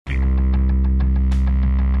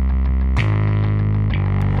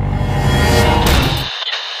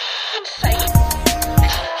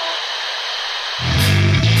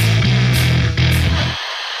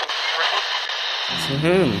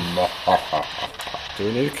Do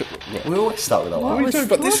we need to... We always start with a laugh. We do,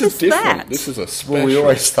 but this is different. This is a special... Well, we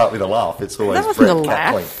always start with a laugh. It's always That wasn't Brett a laugh.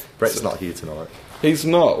 cackling. Brett's not here tonight. He's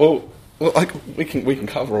not. Well, we can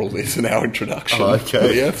cover all this in our introduction okay. to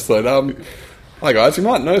the episode. Hi guys, you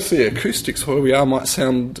might notice the acoustics where we are might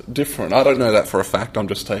sound different. I don't know that for a fact, I'm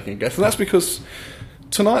just taking a guess. And that's because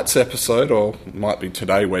tonight's episode, or it might be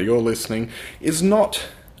today where you're listening, is not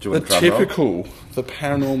the typical The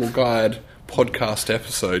Paranormal Guide podcast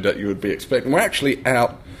episode that you would be expecting. We're actually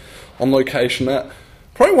out on location at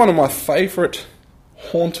probably one of my favourite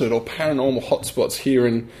haunted or paranormal hotspots here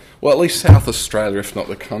in, well, at least South Australia, if not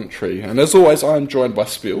the country. And as always, I'm joined by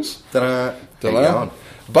Spills. But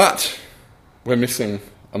we're missing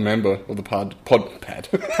a member of the podcast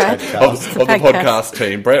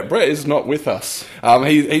team. Brett is not with us.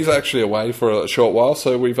 He's actually away for a short while,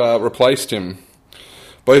 so we've replaced him.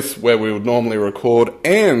 Both where we would normally record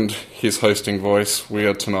and his hosting voice, we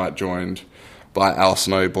are tonight joined by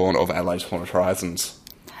Alison Oborn of Adelaide's Haunted Horizons.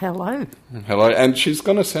 Hello. Hello, and she's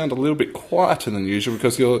going to sound a little bit quieter than usual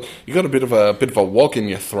because you got a bit of a wog in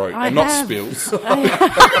your throat, not Spills.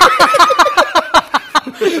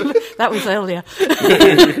 That was earlier.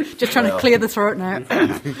 Just trying to clear the throat now.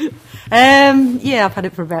 I've had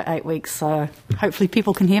it for about 8 weeks, so hopefully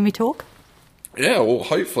people can hear me talk. Yeah, well,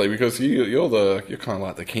 hopefully, because you're kind of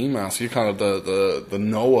like the keymaster. You're kind of the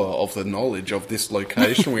knower of the knowledge of this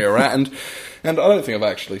location we are at, and I don't think I've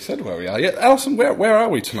actually said where we are yet. Alison, where are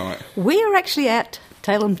we tonight? We are actually at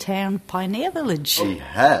Tailem Town Pioneer Village. We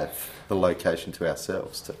have the location to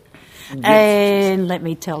ourselves too. And let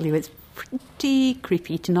me tell you, it's pretty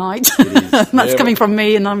creepy tonight. That's coming from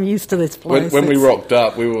me, and I'm used to this place. When we rocked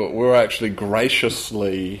up, we were actually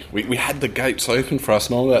graciously... We had the gates open for us,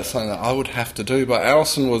 and all that something that I would have to do, but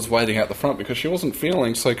Alison was waiting at the front because she wasn't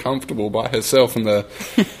feeling so comfortable by herself in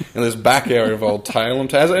this back area of Old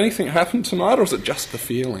Tailem. Has anything happened tonight, or is it just the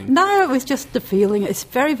feeling? No, it was just the feeling. It's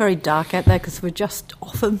very, very dark out there because we're just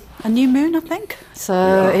off a new moon, I think.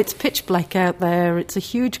 So It's pitch black out there. It's a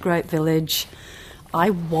huge, great village. I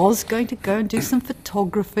was going to go and do some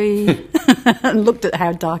photography and looked at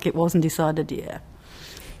how dark it was and decided,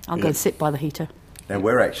 I'll go sit by the heater. Now,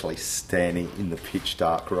 we're actually standing in the pitch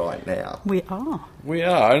dark right now. We are. We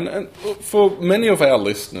are, and for many of our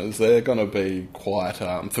listeners, they're going to be quite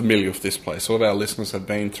familiar with this place. All of our listeners have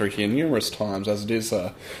been through here numerous times, as it is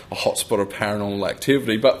a hotspot of paranormal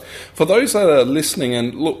activity. But for those that are listening,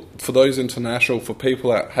 and look, for those international, for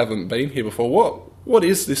people that haven't been here before, what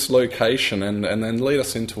is this location, and then lead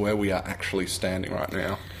us into where we are actually standing right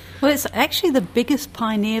now? Well, it's actually the biggest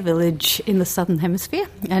pioneer village in the Southern Hemisphere,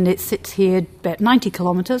 and it sits here about 90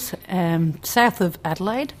 kilometres south of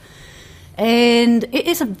Adelaide. And it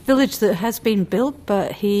is a village that has been built,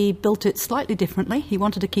 but he built it slightly differently. He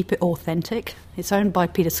wanted to keep it authentic. It's owned by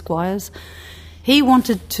Peter Squires. He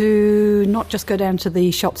wanted to not just go down to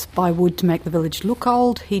the shops, buy wood to make the village look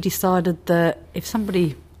old. He decided that if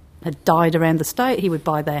somebody had died around the state, he would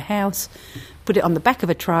buy their house, put it on the back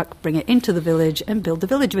of a truck, bring it into the village and build the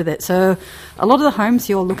village with it. So a lot of the homes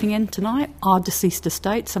you're looking in tonight are deceased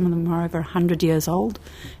estates. Some of them are over 100 years old,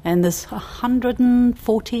 and there's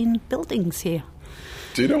 114 buildings here.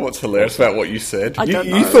 Do you know what's hilarious about what you said? I don't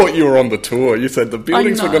know. You thought you were on the tour. You said the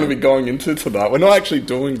buildings we're going to be going into tonight. We're not actually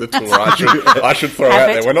doing the tour. I should throw out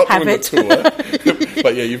there. We're not doing the tour.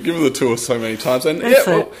 But you've given the tour so many times. And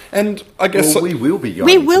and I guess... we will be going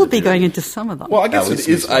We will be going into some of them. Well, I guess it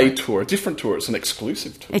is a tour, a different tour. It's an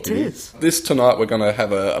exclusive tour. It is. This tonight we're going to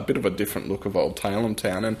have a bit of a different look of Old Tailem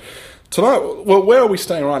Town. And tonight, well, where are we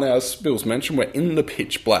staying right now? As Bill's mentioned, we're in the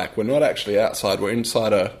pitch black. We're not actually outside. We're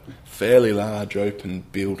inside a fairly large open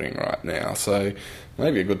building right now. So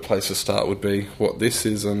maybe a good place to start would be what this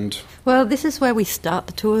is. Well, this is where we start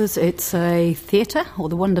the tours. It's a theatre, or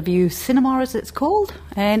the Wonderview Cinema as it's called,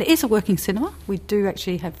 and it is a working cinema. We do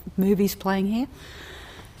actually have movies playing here,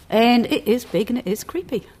 and it is big and it is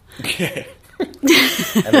creepy. Yeah.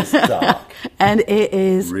 And it's dark. And it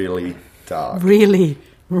is really dark.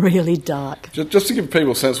 Really dark. Just to give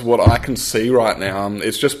people a sense of what I can see right now,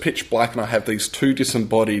 it's just pitch black and I have these two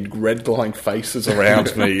disembodied red glowing faces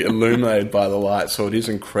around me illuminated by the light, so it is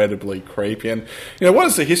incredibly creepy. And, what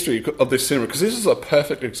is the history of this cinema? Because this is a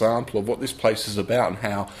perfect example of what this place is about and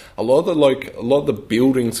how a lot of the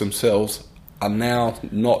buildings themselves are now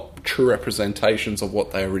not true representations of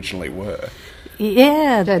what they originally were.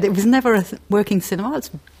 Yeah, it was never a working cinema. It's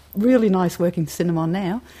really nice working cinema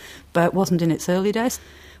now, but it wasn't in its early days.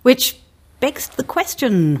 Which begs the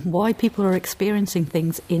question why people are experiencing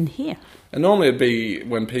things in here. And normally it'd be,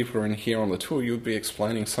 when people are in here on the tour, you'd be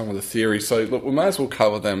explaining some of the theories. So look, we may as well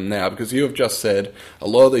cover them now, because you have just said a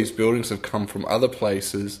lot of these buildings have come from other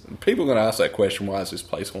places. People are going to ask that question, why is this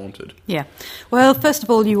place haunted? Yeah. Well, first of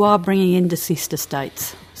all, you are bringing in deceased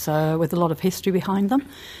estates, so with a lot of history behind them.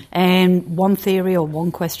 And one theory or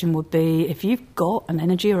one question would be, if you've got an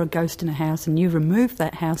energy or a ghost in a house and you remove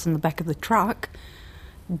that house in the back of the truck,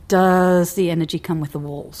 does the energy come with the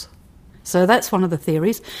walls? So that's one of the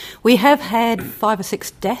theories. We have had 5 or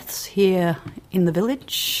 6 deaths here in the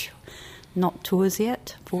village. Not tours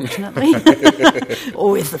yet, fortunately.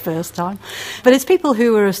 Always the first time. But it's people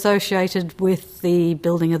who were associated with the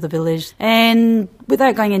building of the village. And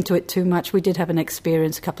without going into it too much, we did have an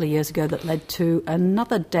experience a couple of years ago that led to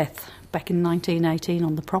another death back in 1918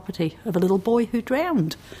 on the property of a little boy who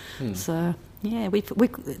drowned. So, yeah, we've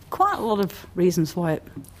quite a lot of reasons why it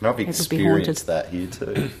I've would be haunted. experienced that here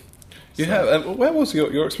too. You have. Where was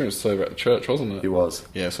your experience over at the church, wasn't it? It was.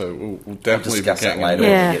 Yeah, so we'll We'll definitely discuss that get later Yeah.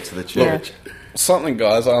 when we get to the church. Something,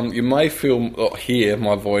 guys, you may hear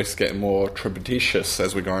my voice getting more trepidatious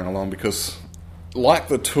as we're going along, because like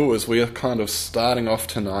the tours, we are kind of starting off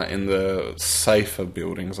tonight in the safer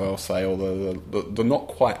buildings, I'll say, or the not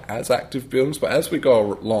quite as active buildings, but as we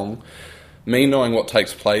go along, me knowing what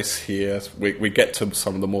takes place here, we get to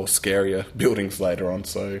some of the more scarier buildings later on,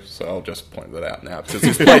 so I'll just point that out now, because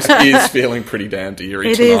this place is feeling pretty damn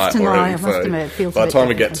eerie It tonight is tonight, already. I must So admit, it feels by a the bit time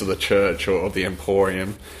we get different. to the church or the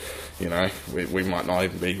Emporium, you know, we might not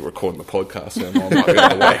even be recording the podcast anymore. I might be on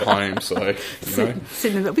the way home, so, you know.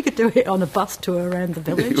 Sitting, we could do it on a bus tour around the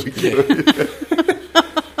village.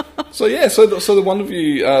 So, yeah, so the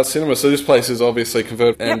Wonderview Cinema, so this place is obviously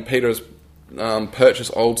converted, and Yep. Peter has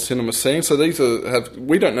purchased old cinema scenes. So these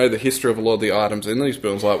we don't know the history of a lot of the items in these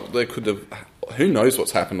buildings. Like, they could have, who knows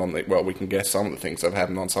what's happened on well, we can guess some of the things that have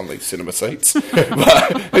happened on some of these cinema seats,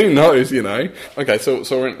 but who knows, you know. Okay, so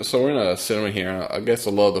we're in a cinema here, and I guess a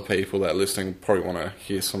lot of the people that are listening probably want to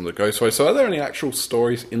hear some of the ghost stories. So are there any actual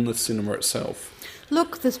stories in the cinema itself?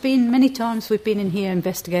 Look, there's been many times we've been in here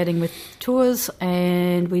investigating with tours,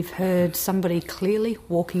 and we've heard somebody clearly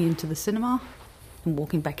walking into the cinema and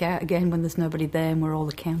walking back out again when there's nobody there and we're all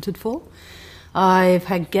accounted for. I've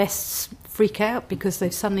had guests freak out because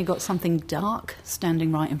they've suddenly got something dark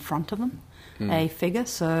standing right in front of them, a figure,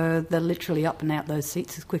 so they're literally up and out those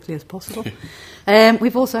seats as quickly as possible.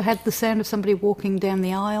 We've also had the sound of somebody walking down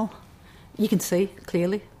the aisle. You can see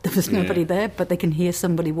clearly there was nobody there, but they can hear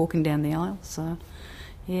somebody walking down the aisle, so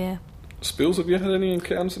yeah. Spills, have you had any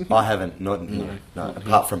encounters in here? I haven't, not in here. No,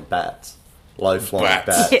 apart from bats. Low-flying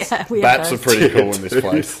Bats. bats. Yeah, we have Bats are those. pretty cool in this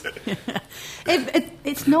place.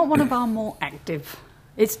 It's not one of our more active.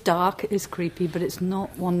 It's dark, it's creepy, but it's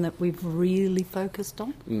not one that we've really focused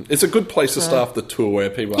on. It's a good place to start the tour where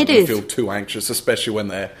people aren't It going to is. feel too anxious, especially when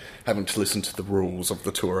they're having to listen to the rules of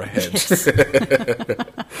the tour ahead.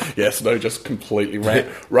 Yes, no, just completely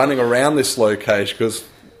running around this location, because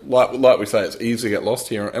like we say, it's easy to get lost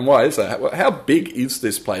here. And why is that? How big is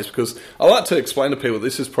this place? Because I like to explain to people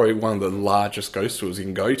this is probably one of the largest ghost tours you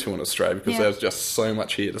can go to in Australia, because Yeah. there's just so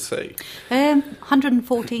much here to see.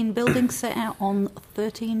 114 buildings set out on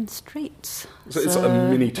 13 streets. So it's a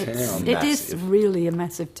mini town. It is really a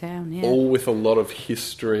massive town, yeah. All with a lot of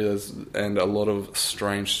history and a lot of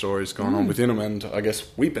strange stories going on within them, and I guess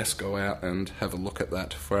we best go out and have a look at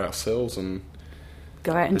that for ourselves and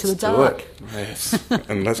Go out into the Let's do dark. it. yes,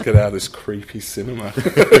 and let's get out of this creepy cinema.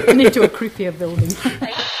 And into a creepier building.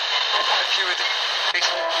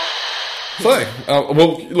 So,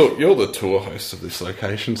 well, look, you're the tour host of this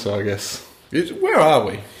location, so I guess where are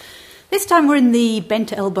we? This time we're in the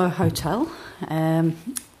Bent Elbow Hotel.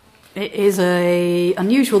 It is a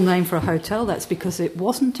unusual name for a hotel. That's because it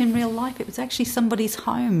wasn't in real life. It was actually somebody's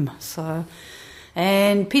home.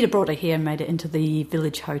 And Peter brought it here and made it into the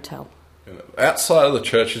village hotel. Outside of the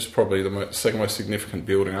church is probably the second most significant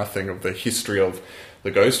building, I think, of the history of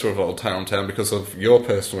the ghost tour of Old Town because of your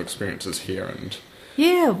personal experiences here. And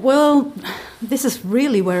Yeah, well, this is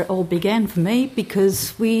really where it all began for me,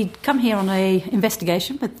 because we'd come here on a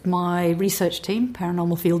investigation with my research team,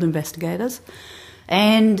 Paranormal Field Investigators,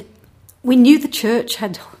 and we knew the church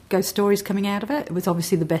had ghost stories coming out of it. It was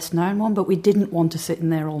obviously the best known one, but we didn't want to sit in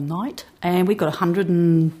there all night, and we got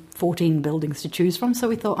 114 buildings to choose from, so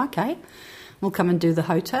we thought, okay, we'll come and do the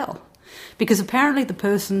hotel. Because apparently the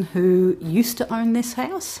person who used to own this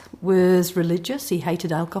house was religious. He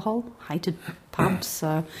hated alcohol, hated pubs,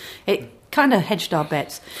 so it kind of hedged our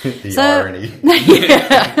bets. The So- irony.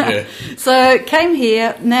 yeah. So came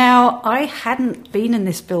here. Now, I hadn't been in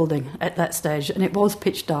this building at that stage, and it was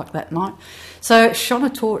pitch dark that night. So shone a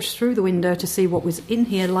torch through the window to see what was in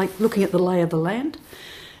here, like looking at the lay of the land.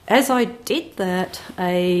 as I did that,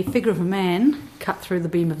 a figure of a man cut through the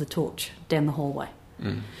beam of the torch down the hallway.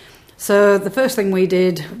 So the first thing we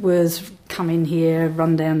did was come in here,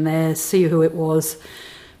 run down there, see who it was,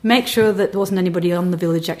 make sure that there wasn't anybody on the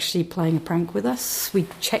village actually playing a prank with us. We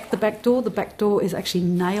checked the back door. The back door is actually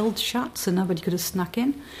nailed shut, so nobody could have snuck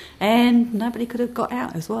in, and nobody could have got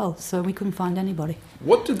out as well, so we couldn't find anybody.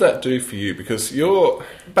 What did that do for you? Because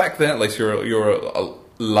back then at least, you're a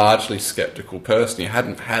largely sceptical person. You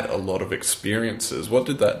hadn't had a lot of experiences. What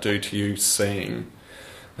did that do to you seeing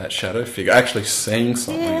that shadow figure, actually seeing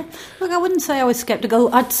something? Yeah, look, I wouldn't say I was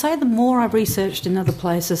sceptical. I'd say the more I researched in other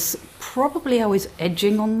places, probably I was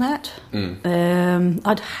edging on that.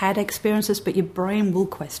 I'd had experiences, but your brain will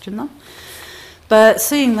question them. But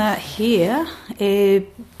seeing that here,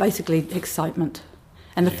 basically excitement.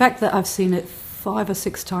 And the fact that I've seen it 5 or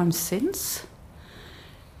 6 times since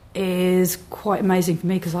is quite amazing for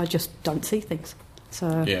me, because I just don't see things.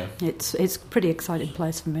 So it's a pretty exciting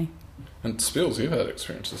place for me. And Spills, you've had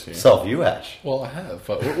experiences here. So have you, Ash? Well, I have.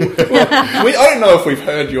 But I don't know if we've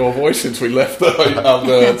heard your voice since we left the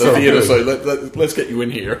theatre, so let's get you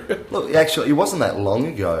in here. Look, actually, it wasn't that long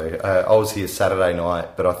ago. I was here Saturday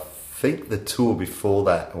night, but I think the tour before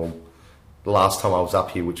that, or the last time I was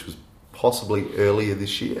up here, which was possibly earlier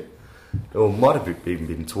this year, or might have even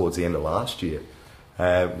been towards the end of last year,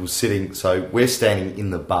 was sitting... So we're standing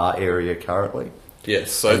in the bar area currently.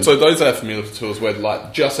 Yes, so those are familiar to us. We're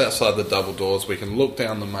like just outside the double doors. We can look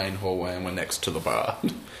down the main hallway, and we're next to the bar.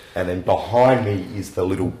 And then behind me is the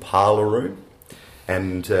little parlour room.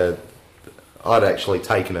 And I'd actually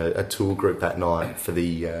taken a tour group that night for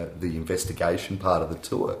the investigation part of the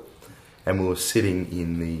tour, and we were sitting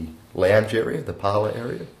in the lounge area, the parlour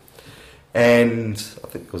area. And I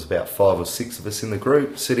think there was about 5 or 6 of us in the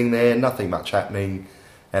group sitting there, nothing much happening.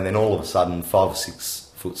 And then all of a sudden, 5 or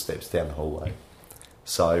 6 footsteps down the hallway.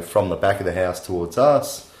 So from the back of the house towards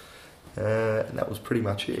us, and that was pretty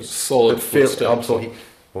much it. Solid footsteps. I'm talking,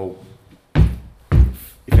 well,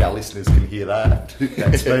 if our listeners can hear that,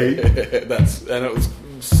 that's me. And it was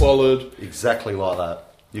solid. Exactly like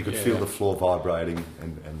that. You could feel the floor vibrating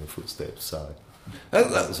and the footsteps. So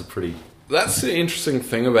that was a pretty... That's the interesting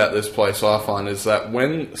thing about this place, I find, is that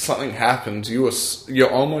when something happens,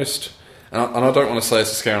 you're almost... And I don't want to say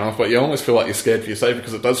it's a scary enough, but you almost feel like you're scared for your safety,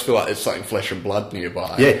 because it does feel like there's something flesh and blood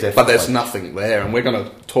nearby. Yeah, definitely. But there's nothing there, and we're going to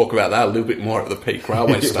talk about that a little bit more at the Peak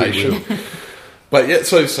Railway Station. But yeah,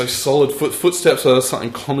 so solid footsteps are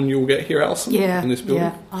something common you'll get here, Alison, in this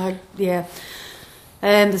building? Yeah.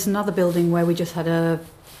 And there's another building where we just had a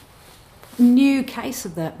new case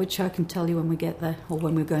of that, which I can tell you when we get there, or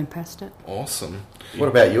when we're going past it. Awesome. What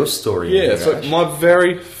about your story? Yeah, so my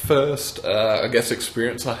very first,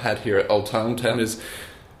 experience I had here at Old Town is,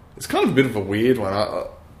 it's kind of a bit of a weird one.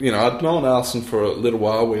 I'd known Alison for a little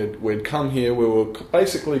while. We'd come here. We were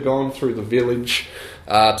basically going through the village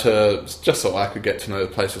just so I could get to know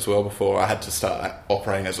the place as well before I had to start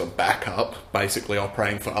operating as a backup, basically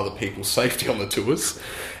operating for other people's safety on the tours.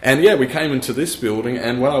 And yeah, we came into this building,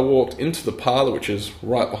 and when I walked into the parlour, which is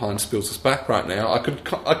right behind Spills' back right now,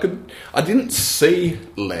 I didn't see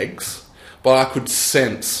legs, but I could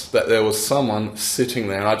sense that there was someone sitting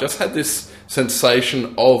there, and I just had this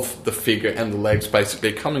sensation of the figure and the legs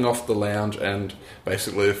basically coming off the lounge and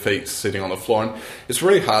basically the feet sitting on the floor. And it's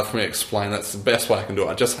really hard for me to explain. That's the best way I can do it.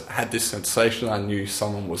 I just had this sensation I knew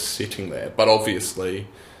someone was sitting there, but obviously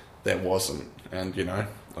there wasn't. And,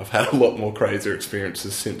 I've had a lot more crazier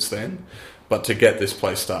experiences since then. But to get this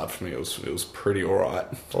place started for me, it was pretty alright.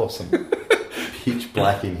 Awesome. Pitch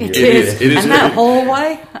black in here. It is. And that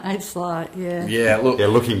hallway, it's like, Yeah, look. Yeah,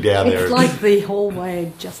 looking down there. It's like the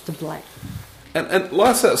hallway just to black. And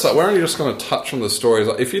like I said, so we're only just going to touch on the stories.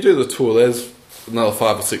 Like, if you do the tour, there's another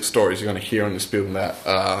 5 or 6 stories you're going to hear in this building that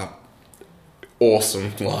are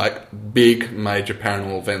awesome. Like, big major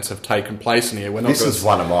paranormal events have taken place in here. This is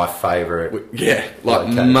one of my favourite.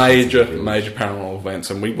 Major paranormal events,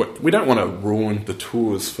 and we don't want to ruin the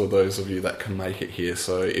tours for those of you that can make it here.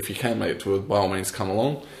 So if you can make it to it, by all means, come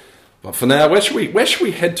along. But for now, where should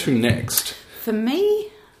we head to next? For me,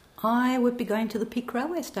 I would be going to the Peak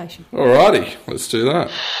Railway Station. Alrighty, let's do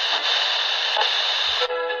that.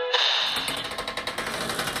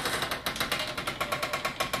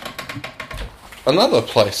 Another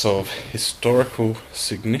place of historical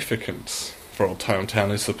significance for Old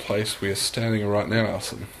Town is the place we are standing in right now,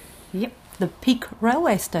 Alison. Yep, the Peak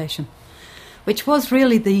Railway Station, which was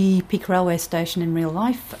really the Peak Railway Station in real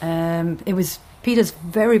life. It was Peter's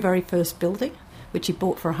very, very first building, which he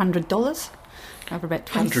bought for $100. Over about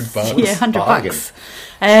 20, $100. Yeah, $100.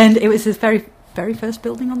 And it was his very, very first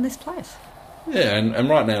building on this place. Yeah, and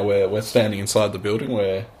right now we're standing inside the building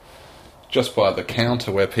where just by the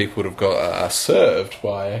counter where people would have got served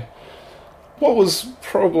by what was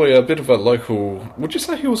probably a bit of a local... Would you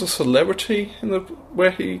say he was a celebrity in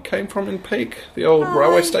where he came from in Peak? The old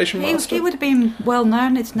railway station master? He would have been well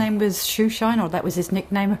known. His name was Shoeshine, or that was his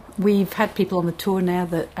nickname. We've had people on the tour now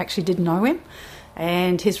that actually did know him,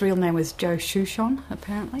 and his real name was Joe Shoeshine,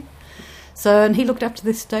 apparently. So, and he looked after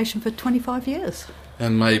this station for 25 years.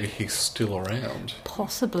 And maybe he's still around.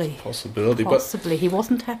 Possibly. Possibility. Possibly. He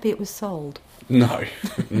wasn't happy it was sold. No,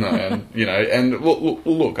 and look,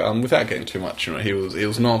 without getting too much, he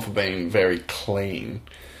was known for being very clean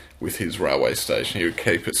with his railway station. He would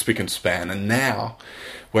keep it spick and span, and now,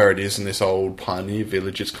 where it is in this old pioneer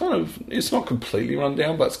village, it's not completely run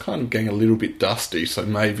down, but it's kind of getting a little bit dusty. So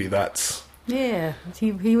maybe that's... Yeah,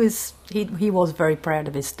 he was very proud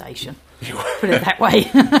of his station. Put it that way.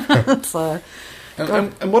 So.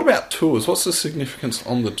 And what about tours? What's the significance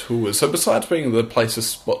on the tours? So besides being the place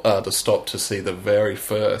to stop to see the very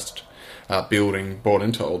first building brought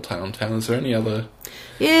into Old Town, is there any other...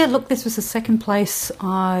 Yeah, look, this was the second place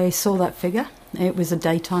I saw that figure. It was a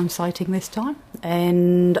daytime sighting this time,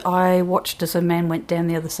 and I watched as a man went down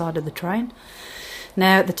the other side of the train.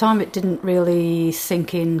 Now, at the time, it didn't really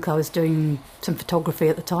sink in because I was doing some photography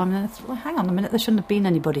at the time, and I thought, well, hang on a minute, there shouldn't have been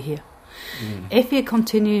anybody here. If he had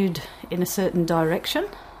continued in a certain direction,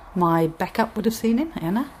 my backup would have seen him,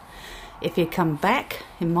 Anna. If he had come back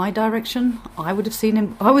in my direction, I would have seen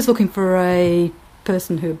him. I was looking for a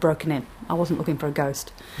person who had broken in. I wasn't looking for a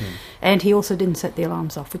ghost. And he also didn't set the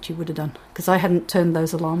alarms off, which he would have done, because I hadn't turned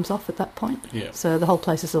those alarms off at that point. Yeah. So the whole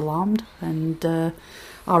place is alarmed, and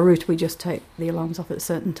our route, we just take the alarms off at a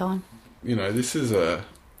certain time. This is a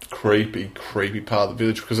creepy part of the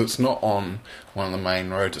village because it's not on one of the main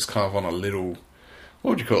roads. It's kind of on a little,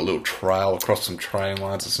 what would you call it, a little trail across some train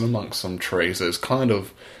lines. It's amongst some trees. It's kind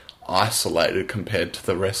of isolated compared to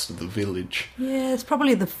the rest of the village. Yeah, it's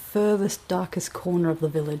probably the furthest, darkest corner of the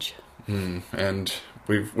village. And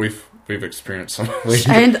we've experienced some.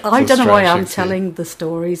 And I don't know why I'm things here. telling the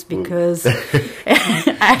stories, because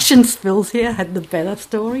Ash and Spills here had the better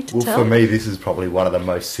story to tell. For me, this is probably one of the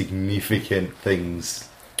most significant things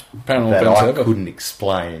Paranormal that events I ever. couldn't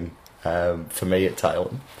explain for me at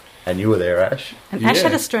Tailem. And you were there, Ash. And Ash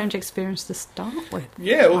had Yeah. a strange experience to start with.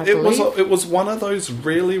 Yeah, I it believe. was one of those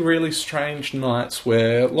really, really strange nights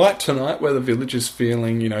where, like tonight, where the village is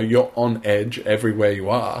feeling, you're on edge everywhere you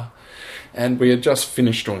are. And we had just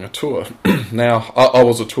finished doing a tour. Now, I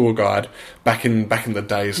was a tour guide back in the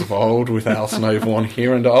days of old with Alison Avon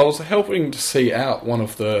here, and I was helping to see out one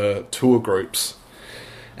of the tour groups.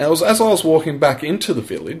 And it was as I was walking back into the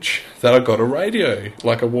village that I got a radio,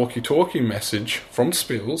 like a walkie-talkie message from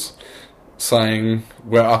Spills, saying,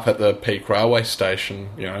 we're up at the Peak Railway Station,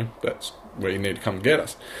 that's where you need to come get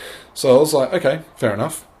us. So I was like, okay, fair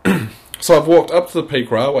enough. So I've walked up to the Peak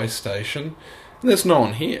Railway Station, and there's no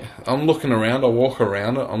one here. I'm looking around, I walk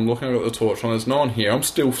around it, I'm looking at the torch, and there's no one here. I'm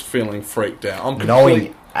still feeling freaked out. I'm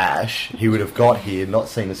Knowing Ash, he would have got here, not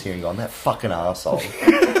seen us here and gone, that fucking arsehole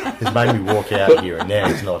has made me walk out here and now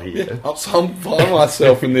he's not here. So I'm finding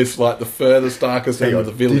myself in this, like, the furthest, darkest end of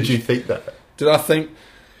the village. Did you think that? Did I think...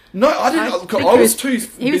 No, I didn't. think I was too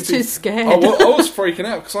he was busy. too scared. I was freaking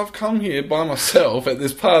out because I've come here by myself at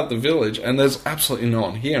this part of the village, and there's absolutely no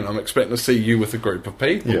one here, and I'm expecting to see you with a group of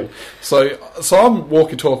people. Yeah. So I'm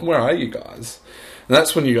walkie-talking. Where are you guys? And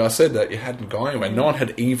that's when you guys said that you hadn't gone anywhere. No one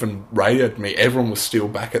had even radioed me. Everyone was still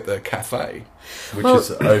back at the cafe. Which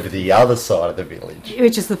is over the other side of the village.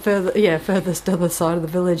 Which is the furthest other side of the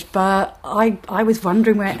village. But I was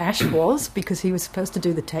wondering where Ash was, because he was supposed to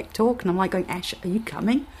do the tech talk, and I'm like going, Ash, are you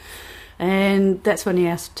coming? And that's when he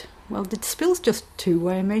asked, well, did Spills just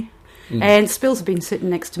two-way me? And Spills had been sitting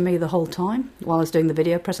next to me the whole time while I was doing the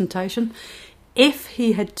video presentation. If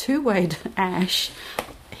he had two-wayed Ash,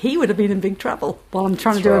 he would have been in big trouble while I'm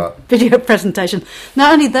trying to do a video presentation.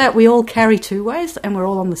 Not only that, we all carry two-ways, and we're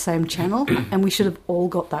all on the same channel, and we should have all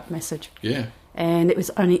got that message. Yeah. And it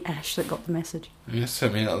was only Ash that got the message. Yeah,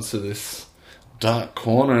 sent me out to this dark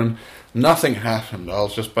corner, and nothing happened. I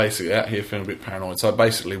was just basically out here feeling a bit paranoid, so I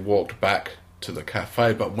basically walked back to the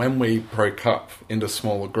cafe. But when we broke up into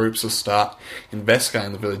smaller groups to start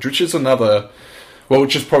investigating the village, which is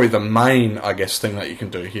which is probably the main, I guess, thing that you can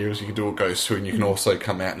do here, is you can do a ghost tour, and you can also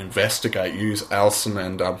come out and investigate, use Alison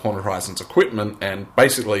and Haunted Horizons equipment, and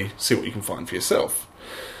basically see what you can find for yourself.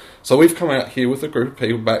 So we've come out here with a group of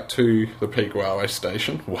people back to the Peak Railway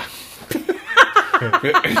Station.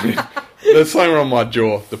 There's something on my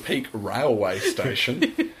jaw. The Peak Railway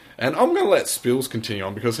Station. And I'm going to let Spills continue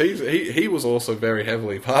on, because he was also very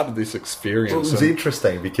heavily part of this experience. Well, it was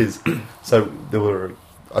interesting because, so there were,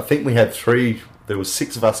 I think we had three there was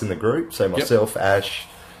 6 of us in the group, so myself, Ash,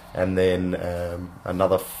 and then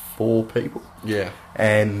another 4 people. Yeah.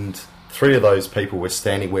 And 3 of those people were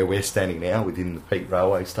standing where we're standing now, within the Peak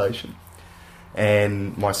Railway Station.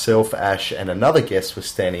 And myself, Ash, and another guest were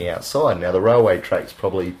standing outside. Now, the railway track's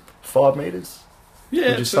probably 5 metres, Yeah,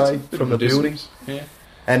 would you say, from the building? Yeah.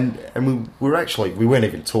 And we weren't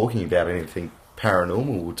even talking about anything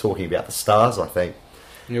paranormal. We were talking about the stars, I think.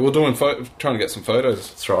 Yeah, we're doing trying to get some photos.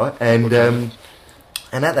 That's right.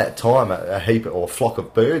 And at that time, a heap or a flock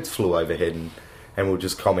of birds flew overhead, and we were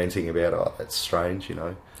just commenting about, oh, that's strange, you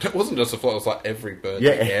know. It wasn't just a flock, it was like every bird in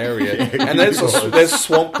Yeah. the area. And there's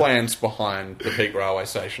swamplands behind the Peak Railway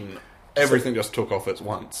Station. Everything just took off at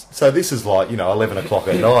once. So this is like, 11 o'clock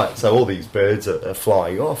at night, so all these birds are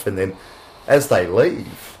flying off, and then as they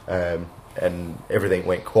leave, and everything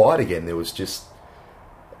went quiet again, there was just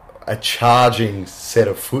a charging set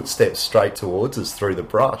of footsteps straight towards us through the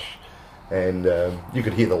brush. And you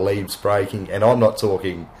could hear the leaves breaking, and I'm not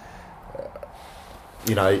talking...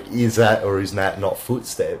 is that or is that not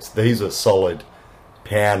footsteps? These are solid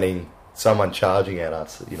pounding, someone charging at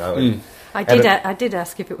us, And, I did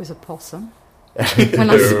ask if it was a possum when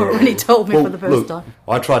I saw it, when he told me for the first time.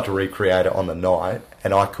 I tried to recreate it on the night,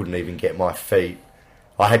 and I couldn't even get my feet.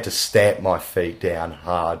 I had to stamp my feet down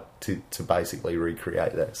hard to basically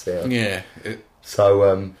recreate that sound. Yeah.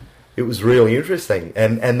 So it was really interesting.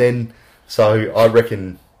 And then, so I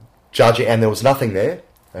reckon, judging, and there was nothing there.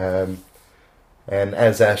 And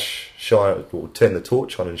as Ash turned the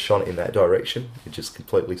torch on and shone it in that direction, it just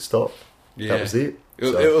completely stopped. Yeah. That was it.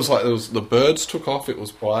 It was like the birds took off, it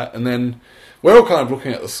was bright, and then we're all kind of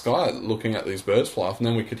looking at the sky, looking at these birds fly off, and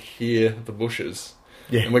then we could hear the bushes.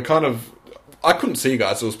 Yeah. And we kind of... I couldn't see you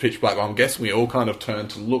guys, it was pitch black, but I'm guessing we all kind of turned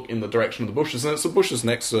to look in the direction of the bushes, and it's the bushes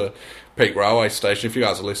next to Peak Railway Station. If you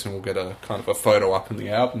guys are listening, we'll get a kind of a photo up in the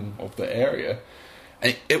album of the area.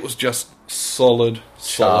 And it was just solid.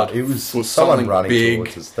 It was someone running big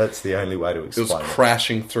towards us. That's the only way to explain it. It was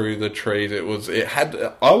crashing through the trees.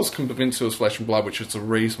 I was convinced it was flesh and blood, which is the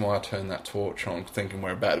reason why I turned that torch on, thinking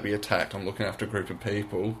we're about to be attacked. I'm looking after a group of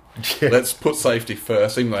people. Yeah. Let's put safety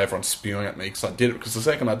first, even though everyone's spewing at me because I did it. Because the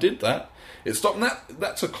second I did that, it stopped. And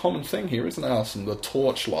that's a common thing here, isn't it, Alison? The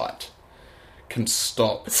torchlight can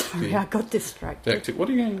stop. Sorry, I got distracted. What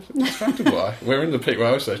are you getting distracted by? We're in the Peak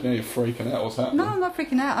Railway Station. Now you're freaking out. What's happening? No, I'm not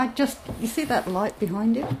freaking out. You see that light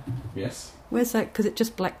behind you? Yes. Where's that? Because it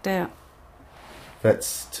just blacked out.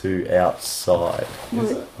 That's to outside,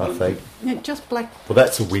 I think. It just blacked. Well,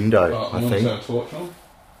 that's a window, Oh, I think. Turn a torch on?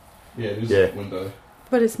 Yeah, it is Yeah. a window.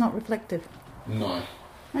 But it's not reflective. No.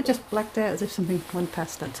 It just blacked out as if something went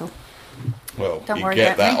past, that's all. Well, Don't you worry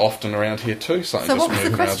get about that me. often around here too. Something So just what was the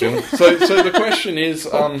moving around. question? So the question is,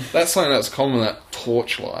 that's something that's common, that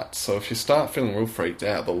torchlight. So if you start feeling real freaked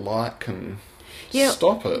out, the light can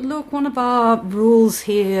stop it. Look, one of our rules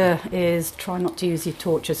here is try not to use your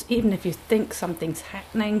torches. Even if you think something's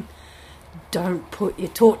happening, don't put your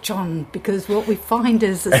torch on, because what we find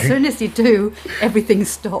is as soon as you do, everything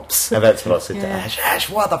stops. And that's what I said to Yeah. Ash.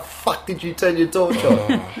 why the fuck did you turn your torch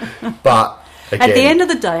on? But again, At the end of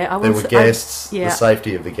the day, there were guests. The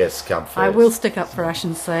safety of the guests come first. I will stick up for Ash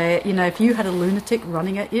and say, if you had a lunatic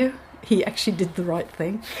running at you, he actually did the right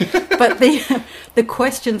thing. But the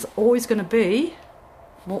question's always going to be,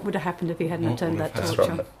 what would have happened if he hadn't turned that torch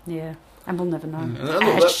on? right. Yeah, and we'll never know.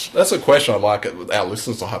 And that's a question I'd like our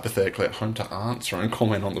listeners to hypothetically at home to answer and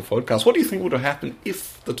comment on the podcast. What do you think would have happened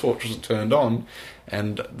if the torch was turned on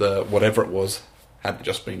and the whatever it was had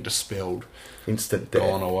just been dispelled? Instant death.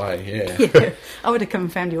 Gone away, yeah. Yeah, I would have come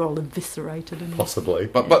and found you all eviscerated. And Possibly.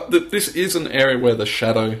 But this is an area where the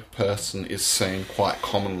shadow person is seen quite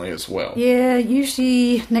commonly as well. Yeah,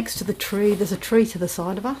 usually next to the tree, there's a tree to the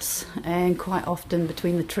side of us, and quite often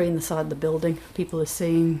between the tree and the side of the building, people are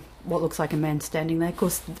seeing what looks like a man standing there. Of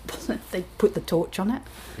course, they put the torch on it,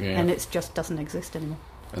 and it just doesn't exist anymore.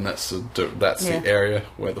 And that's the area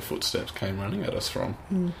where the footsteps came running at us from.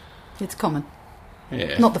 It's common.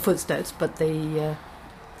 Yeah. Not the footsteps, but the...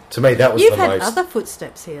 To me, that was You've the had most... other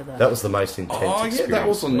footsteps here, though. That was the most intense experience. Oh, yeah, that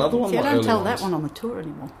was another one. See, I of my don't early tell ones. that one on the tour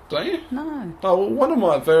anymore. Don't you? No. Oh, well, one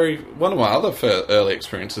of my other early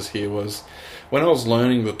experiences here was when I was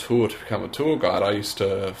learning the tour to become a tour guide. I used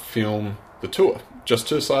to film the tour just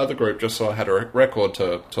to the side of the group, just so I had a record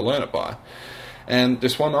to learn it by. And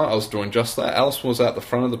this one night I was doing just that. Alison was at the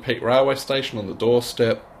front of the Peak Railway Station on the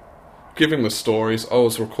doorstep, giving the stories, I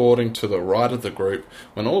was recording to the right of the group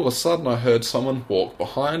when all of a sudden I heard someone walk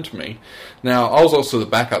behind me. Now, I was also the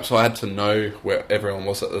backup, so I had to know where everyone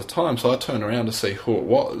was at the time, so I turned around to see who it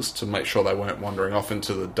was to make sure they weren't wandering off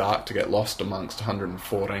into the dark to get lost amongst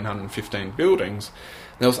 114, 115 buildings.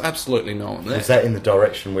 There was absolutely no one there. Was that in the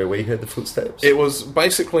direction where we heard the footsteps? It was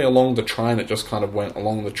basically along the train. It just kind of went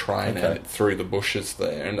along the train and through the bushes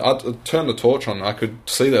there. And I turned the torch on. I could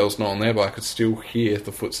see there was no one there, but I could still hear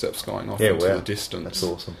the footsteps going off into the distance. That's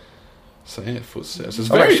awesome. So yeah, footsteps.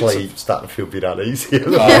 I'm actually starting to feel a bit uneasy.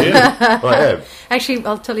 I am. Actually,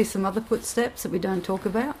 I'll tell you some other footsteps that we don't talk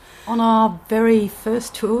about. On our very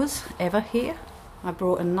first tours ever here, I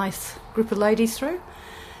brought a nice group of ladies through.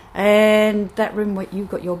 And that room what you've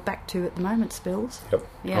got your back to at the moment, Spills. Yep.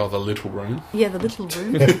 Yeah. Oh, the little room. Yeah, the little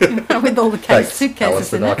room with all the suitcases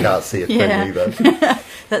Alison, in it. I can't see a thing either.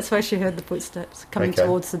 That's where she heard the footsteps coming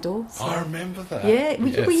towards the door. So. I remember that.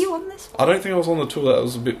 Yeah, were you on this one? I don't think I was on the tour. That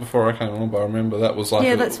was a bit before I came on, but I remember that was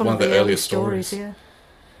like that's one of the earlier stories. Yeah.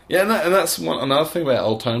 Yeah, and that's another thing about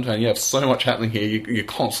Old Tone Town. You have so much happening here. You're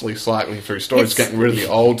constantly cycling through stories, getting rid of the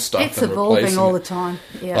old stuff. It's and evolving replacing all it. the time.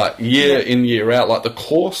 Yeah. Like year in, year out. Like the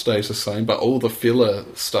core stays the same, but all the filler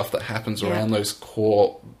stuff that happens around those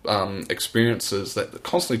core experiences that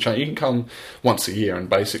constantly change. You can come once a year and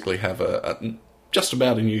basically have a just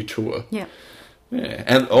about a new tour. Yeah. Yeah,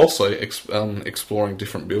 and also exploring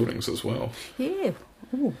different buildings as well. Yeah.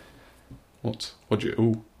 Ooh. What'd you?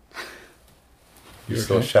 Ooh. You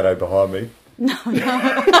saw a shadow behind me. No. Don't say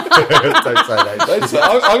that.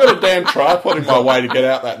 I got a damn tripod in my way to get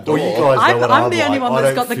out that door. Well, you guys know what I'm the only one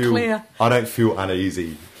that's got the clear. I don't feel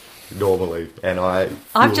uneasy normally, and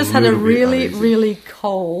I've just had a really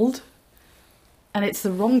cold, and it's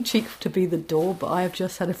the wrong cheek to be the door, but I have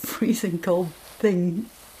just had a freezing cold thing.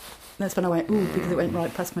 That's when I went, ooh, because it went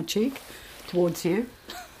right past my cheek towards you.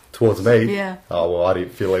 Towards me? Yeah. Oh, well, I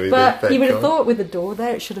didn't feel anything. But you would have thought with the door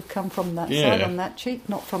there, it should have come from that Yeah. side on that cheek,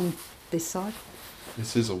 not from this side.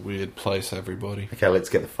 This is a weird place, everybody. Okay, let's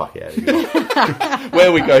get the fuck out of here.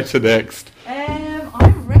 Where we go to next?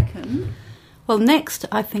 I reckon... Well, next,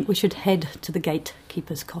 I think we should head to the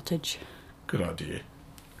gatekeeper's cottage. Good idea.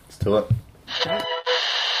 Let's do it.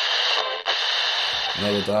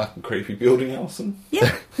 Another dark and creepy building, Alison.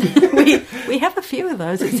 Yeah, we have a few of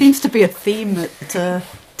those. It seems to be a theme at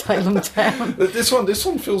Tailem Town. This one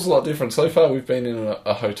feels a lot different. So far, we've been in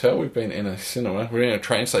a hotel, we've been in a cinema, we're in a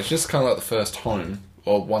train station. This is kind of like the first home,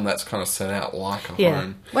 or one that's kind of set out like a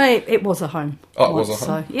home. Well, it was a home. Oh, it was a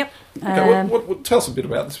home? So, yep. Okay, tell us a bit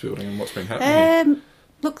about this building and what's been happening here.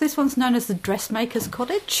 Look, this one's known as the Dressmaker's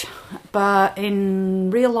Cottage, but in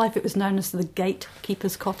real life it was known as the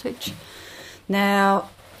Gatekeeper's Cottage. Now,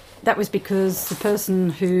 that was because the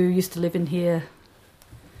person who used to live in here,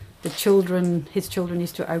 his children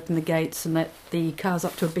used to open the gates and let the cars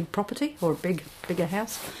up to a big property or a bigger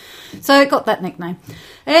house. So it got that nickname.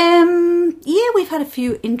 We've had a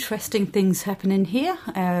few interesting things happen in here.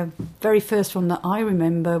 Very first one that I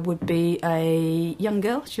remember would be a young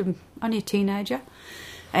girl. She was only a teenager.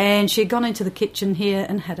 And she had gone into the kitchen here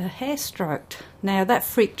and had her hair stroked. Now, that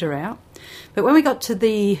freaked her out. But when we got to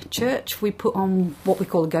the church, we put on what we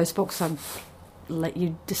call a ghost box. I'll let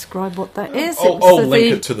you describe what that is. I'll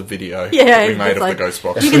link it to the video we made of the ghost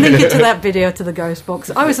box. You can link it to that video, to the ghost box.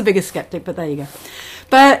 I was the biggest skeptic, but there you go.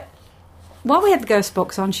 But while we had the ghost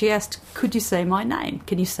box on, she asked, could you say my name?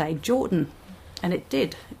 Can you say Jordan? And it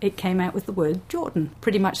did. It came out with the word Jordan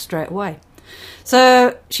pretty much straight away.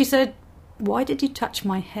 So she said, why did you touch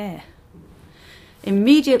my hair?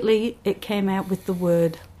 Immediately, it came out with the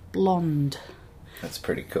word blonde. That's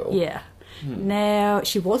pretty cool. Yeah. Now,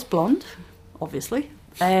 she was blonde, obviously.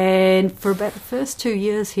 And for about the first 2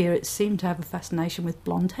 years here, it seemed to have a fascination with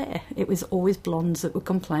blonde hair. It was always blondes that were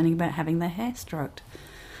complaining about having their hair stroked.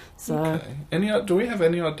 So, okay. Do we have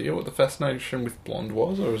any idea what the fascination with blonde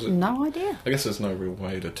was, or is it? No idea. I guess there's no real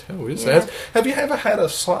way to tell, is there? Have you ever had a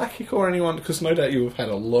psychic or anyone? Because no doubt you have had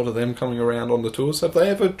a lot of them coming around on the tours. Have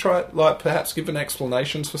they ever tried, perhaps given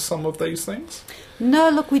explanations for some of these things? No,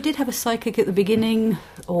 look, we did have a psychic at the beginning,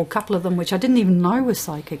 or a couple of them, which I didn't even know were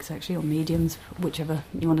psychics, actually, or mediums, whichever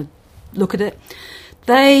you want to look at it.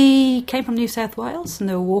 They came from New South Wales and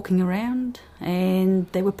they were walking around and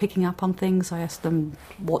they were picking up on things. I asked them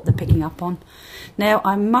what they're picking up on. Now,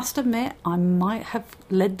 I must admit, I might have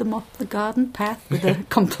led them off the garden path with a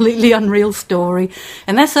completely unreal story.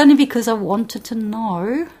 And that's only because I wanted to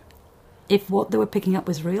know if what they were picking up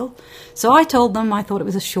was real. So I told them I thought it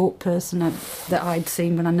was a short person that I'd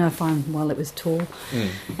seen when I know it was tall.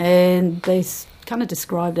 And they kind of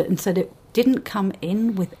described it and said it didn't come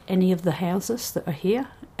in with any of the houses that are here,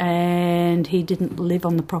 and he didn't live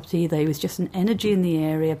on the property. There was just an energy in the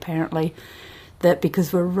area, apparently, that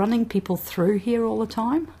because we're running people through here all the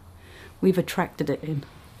time, we've attracted it in.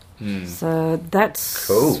 So that's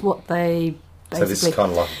Cool. what they basically... So this is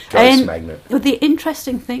kind of like a ghost magnet. But the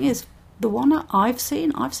interesting thing is, the one I've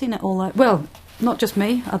seen it all over... Well, not just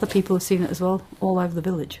me, other people have seen it as well, all over the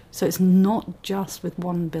village. So it's not just with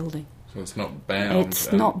one building. So it's not bound.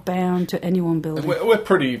 It's not bound to any one building. We're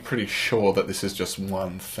pretty sure that this is just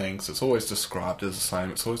one thing. So it's always described as the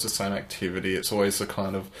same. It's always the same activity. It's always the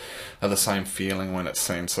kind of the same feeling when it's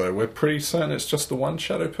seen. So we're pretty certain it's just the one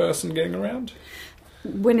shadow person getting around.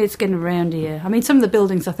 When it's getting around here, I mean, some of the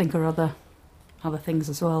buildings I think are other things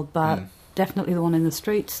as well, but definitely the one in the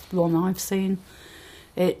streets, the one I've seen,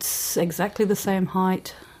 it's exactly the same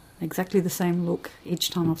height, exactly the same look each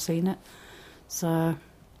time I've seen it. So,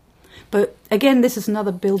 but again, this is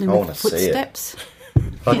another building I with wanna see it. footsteps.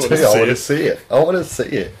 I want to see it. I want to see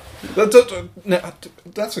it. Now,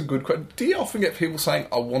 that's a good question. Do you often get people saying,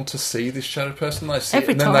 I want to see this shadow person, they see Every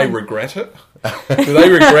it, and then they time. regret it? Do they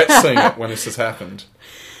regret seeing it when this has happened?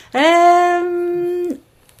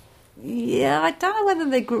 Yeah, I don't know whether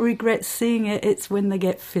they regret seeing it. It's when they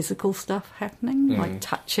get physical stuff happening, like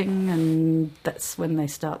touching, and that's when they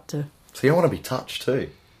start to... See, I want to be touched too.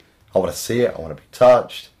 I want to see it. I want to be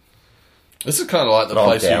touched. This is kind of like the But I'm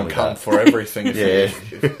place down you with come that. for everything if,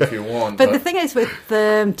 Yeah. if you want. But the thing is with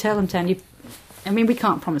Tailem Town, we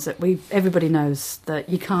can't promise it. Everybody knows that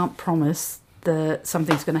you can't promise that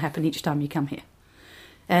something's going to happen each time you come here.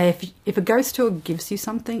 If a ghost tour gives you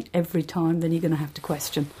something every time, then you're going to have to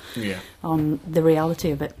question on the reality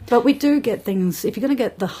of it. But we do get things. If you're going to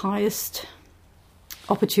get the highest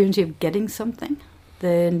opportunity of getting something,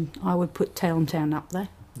 then I would put Tailem Town up there.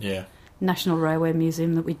 Yeah. National Railway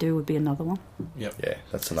Museum that we do would be another one. Yep. Yeah,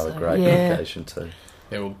 that's another So, great yeah. location too.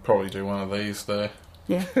 Yeah, we'll probably do one of these there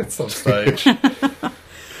Yeah. at some stage.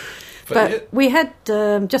 But we had,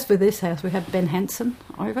 just with this house, we had Ben Hansen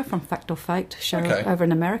over from Fact or Fake show over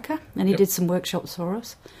in America, and he did some workshops for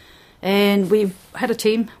us. And we had a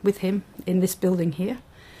team with him in this building here.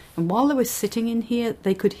 And while they were sitting in here,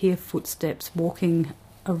 they could hear footsteps walking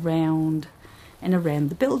around and around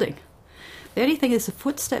the building. The only thing is the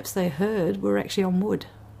footsteps they heard were actually on wood.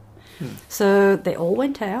 So they all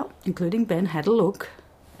went out, including Ben, had a look,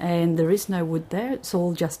 and there is no wood there. It's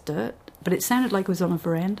all just dirt. But it sounded like it was on a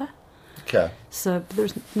veranda. Okay. So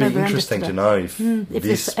there's It'd no be veranda. interesting to know if if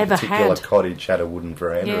this this ever particular had. cottage had a wooden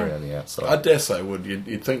veranda Yeah. around the outside. I dare say would.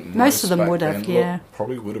 You'd think Most of them back would have, then, yeah.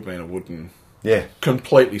 probably would have been a wooden, Yeah.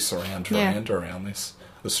 completely surround Yeah. veranda around this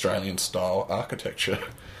Australian-style architecture.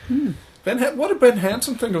 What did Ben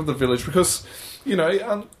Hansen think of the village? Because,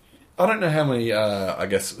 I don't know how many,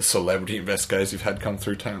 celebrity investigators you've had come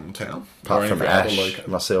through Town. Apart from Ash,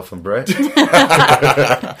 myself and Brett.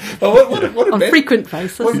 What did On Ben, frequent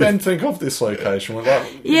basis. what did Ben think of this location?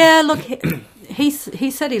 Yeah, look, he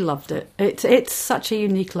said he loved it. It's such a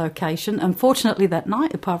unique location. Unfortunately, that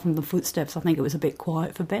night, apart from the footsteps, I think it was a bit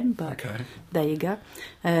quiet for Ben, but there you go.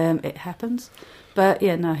 It happens. But,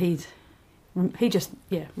 yeah, no, he just,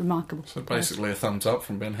 remarkable. So basically a thumbs up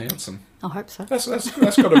from Ben Hansen. I hope so. That's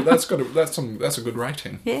a good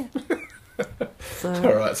rating. Yeah. So,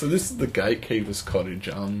 All right, so this is the Gatekeeper's Cottage.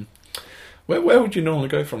 Where would you normally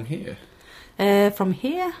go from here? from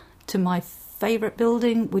here to my favourite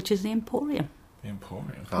building, which is the Emporium. The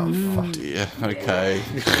Emporium. Oh, fuck dear. Okay,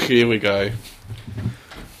 here we go.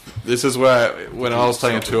 This is where, when I was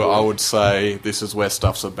taking a tour, I would say this is where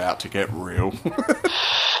stuff's about to get real.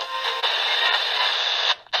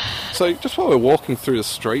 So, just while we're walking through the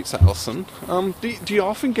streets, Alison, do you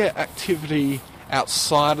often get activity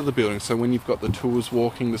outside of the building? So when you've got the tours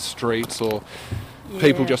walking the streets, or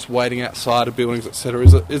people just waiting outside of buildings, etc.,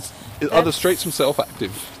 are the streets themselves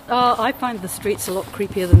active? I find the streets a lot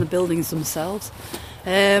creepier than the buildings themselves.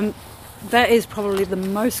 That is probably the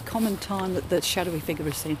most common time that the shadowy figure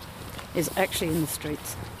is seen, is actually in the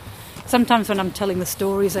streets. Sometimes when I'm telling the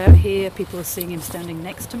stories out here, people are seeing him standing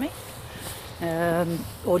next to me,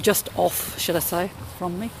 or just off, should I say,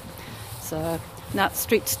 from me. So, no,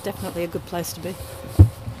 street's definitely a good place to be.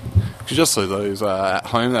 Just so those at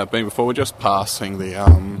home that have been before, we're just passing the,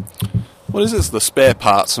 what is this, the Spare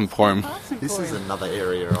Parts Emporium. This is another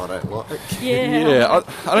area I don't like. Yeah,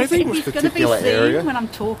 I don't think he's going to be particular seen area. when I'm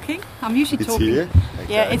talking. I'm usually It's talking. here?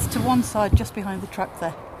 Yeah, Okay. it's to one side, just behind the truck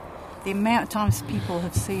there. the amount of times people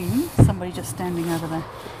have seen somebody just standing over there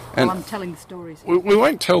And while I'm telling the stories. We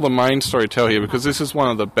won't tell the main story here because this is one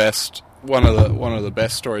of the best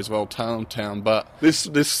stories of Old Tailem Town. But this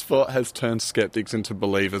spot has turned skeptics into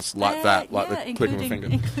believers like the click of a finger,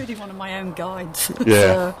 including one of my own guides.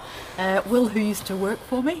 Yeah. So, Will, who used to work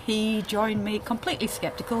for me, he joined me completely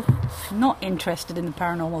sceptical, not interested in the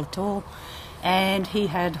paranormal at all, and he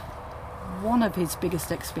had one of his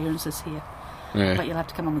biggest experiences here. Yeah. But you'll have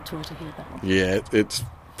to come on the tour to hear that one. Yeah,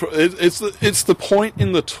 it's the point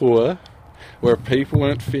in the tour where people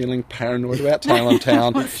weren't feeling paranoid about Tailem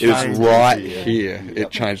Town is right here. It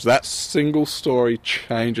changed. That single story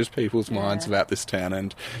changes people's minds about this town,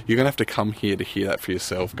 and you're going to have to come here to hear that for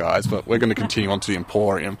yourself, guys. But we're going to continue on to the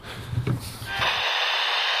Emporium.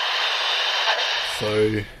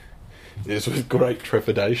 So it's with great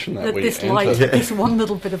trepidation that we this enter. light, this one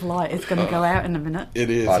little bit of light is going to go out in a minute.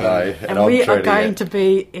 It is. I know. And we are going to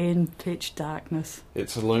be in pitch darkness.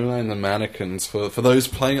 It's illuminating the mannequins. For those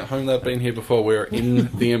playing at home that have been here before, we're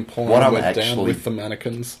in the Emporium. What I'm we're down actually- with the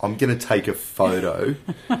mannequins. I'm going to take a photo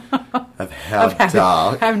of how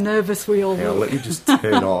dark. How nervous we all Now, look. let me just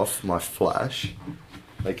turn off my flash.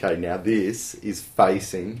 Okay, now this is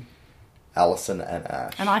facing Alison and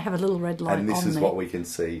Ash. And I have a little red light on And this is me. what we can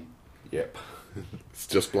see. Yep. It's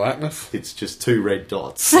just blackness. It's just two red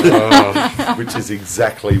dots, Oh. which is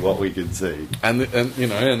exactly what we can see. And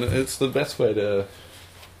it's the best way to,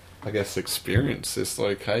 I guess, experience this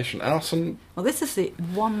location. Alison, Well, this is the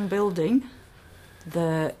one building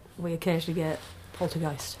that we occasionally get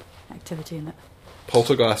poltergeist activity in it.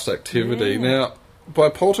 poltergeist activity. Yeah. Now, by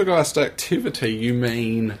poltergeist activity, you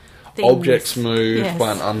mean Things. objects moved Yes.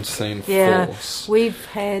 by an unseen Yeah, force.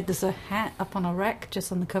 there's a hat up on a rack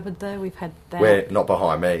just on the cupboard there. We've had that. Where, not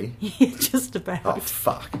behind me. Yeah, just about. Oh,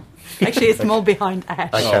 fuck. Actually, it's more behind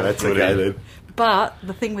Ash. Okay, Oh, that's brilliant. okay then. But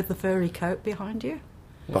the thing with the furry coat behind you,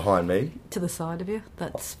 Behind me. to the side of you,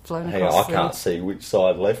 that's flown Hang on, across I can't see which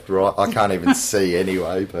side, left, right. I can't even see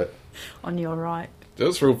anyway, but... on your right.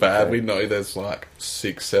 It's real bad. Okay. We know there's like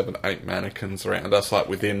 6, 7, 8 mannequins around us, like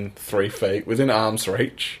within 3 feet, within arm's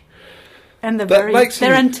reach. And they're That makes they're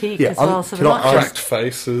you- antique Yeah, as well, I'm- so can they're I not, ask- Cracked just,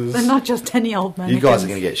 faces. they're not just any old You mannequins. guys are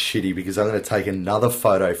going to get shitty because I'm going to take another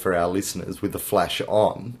photo for our listeners with the flash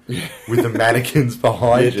on, with the mannequins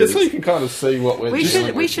behind Yeah, us. just so you can kind of see what we're We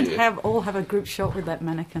dealing should with here. all have a group shot with that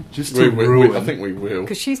mannequin Just We- to we- ruin. I think we will.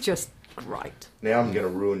 because she's just great. Now I'm going to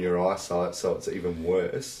ruin your eyesight, so it's even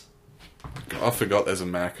worse. I forgot there's a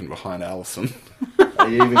mannequin behind Alison. Are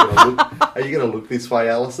you even going to look? Are you going to look this way,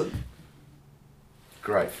 Alison?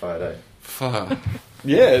 Great photo. Fuck.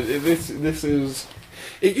 Yeah, this is...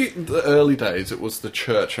 the early days, it was the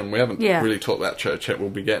church, and we haven't Yeah. really talked about church yet. We'll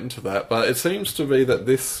be getting to that. But it seems to be that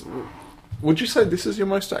this... Would you say this is your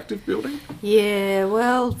most active building? Yeah,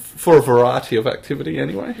 well, For a variety of activity,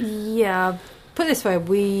 anyway? yeah. Put it this way,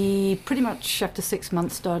 we pretty much after 6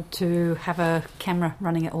 months started to have a camera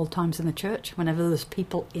running at all times in the church. Whenever there was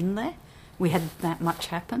people in there, we had that much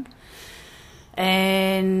happen.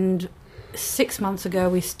 And 6 months ago,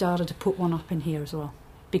 we started to put one up in here as well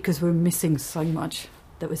because we were missing so much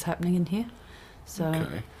that was happening in here. So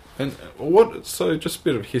Okay. And what? So, just a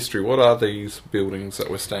bit of history. What are these buildings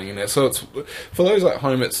that we're staying in there? So, it's for those at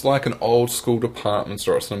home. It's like an old school department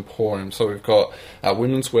store. It's an emporium. So we've got our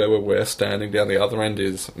women's wear where we're standing. Down the other end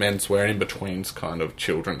is men's wear. In between's kind of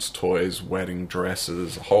children's toys, wedding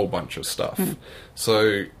dresses, a whole bunch of stuff.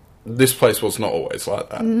 So this place was not always like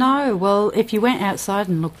that. no, well, if you went outside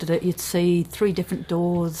and looked at it, you'd see 3 different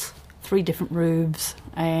doors, 3 different roofs,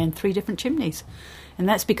 and 3 different chimneys. And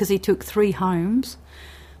that's because he took 3 homes,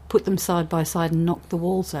 put them side by side and knocked the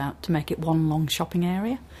walls out to make it one long shopping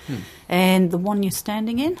area. And the one you're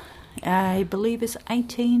standing in, I believe, is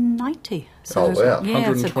 1890. Oh, wow.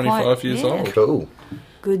 yeah, it's a 125 years old. Cool.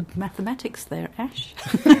 Good mathematics there, Ash.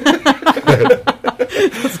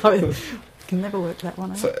 So, can never work that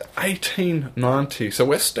one out. So 1890. So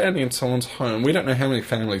we're standing in someone's home. We don't know how many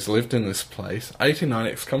families lived in this place.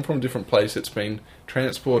 1890. It's come from a different place. It's been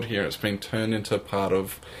transported here. It's been turned into part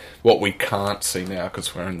of what we can't see now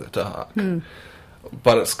because we're in the dark.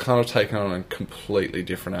 But it's kind of taken on a completely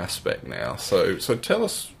different aspect now. So tell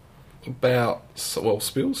us about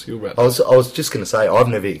Spills. You were about. I was just going to say I've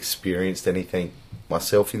never experienced anything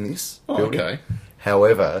myself in this building. Okay.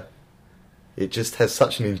 However, it just has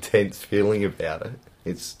such an intense feeling about it.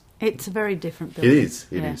 It's a very different It building. is.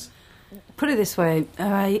 It Yeah. is. Put it this way,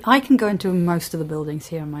 I can go into most of the buildings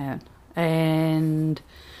here on my own and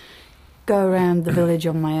go around the village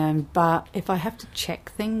on my own, but if I have to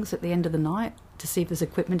check things at the end of the night to see if there's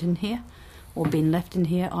equipment in here or been left in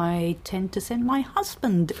here, I tend to send my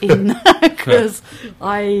husband in because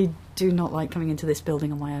I do not like coming into this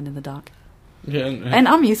building on my own in the dark. Yeah, And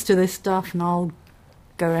I'm used to this stuff, and I'll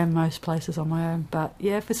go around most places on my own. But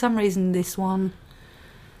yeah, for some reason, this one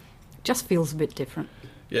just feels a bit different.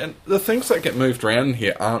 yeah. And the things that get moved around in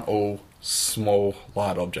here aren't all small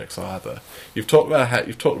light objects either. You've talked about a hat,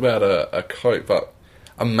 you've talked about a coat, but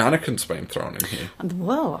a mannequin's been thrown in here. And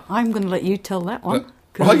well, I'm going to let you tell that one. Oh,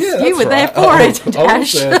 'Cause yeah, you that's were there right. for it, I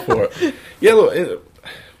was Dash. there for it. Yeah, look,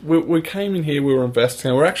 we came in here, we were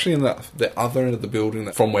investigating. We're actually in the other end of the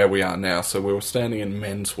building from where we are now, so we were standing in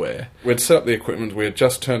menswear. We'd set up the equipment, we had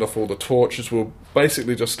just turned off all the torches, we were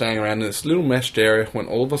basically just staying around in this little meshed area when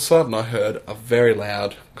all of a sudden I heard a very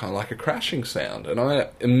loud, kind of like a crashing sound, and I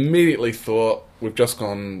immediately thought, we've just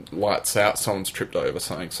gone lights out, someone's tripped over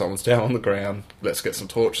something, someone's down on the ground, let's get some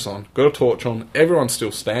torches on. Got a torch on, everyone's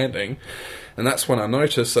still standing, and that's when I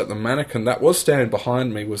noticed that the mannequin that was standing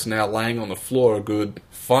behind me was now laying on the floor a good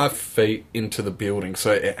 5 feet into the building.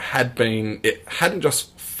 So it hadn't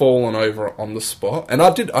just fallen over on the spot. And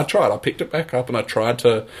I tried, I picked it back up and I tried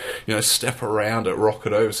to, step around it, rock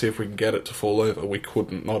it over, see if we can get it to fall over. We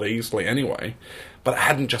couldn't, not easily anyway. But it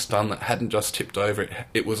hadn't just done that, hadn't just tipped over.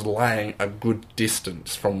 It was laying a good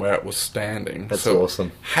distance from where it was standing. That's so awesome.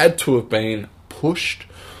 It had to have been pushed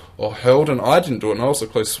or held, and I didn't do it, and I was the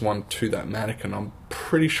closest one to that mannequin. I'm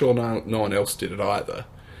pretty sure no one else did it either.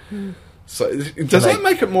 So does that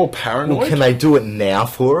make it more paranoid? Well, can they do it now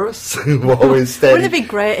for us while we're standing? Wouldn't it be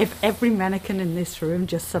great if every mannequin in this room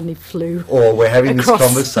just suddenly flew? Or we're having this across-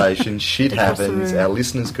 conversation, shit across the happens, room. our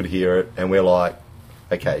listeners could hear it, and we're like,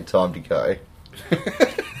 okay, time to go.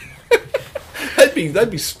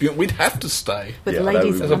 They'd be spewing. We'd have to stay. With Yeah,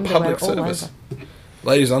 ladies' that As a underwear public all service. over.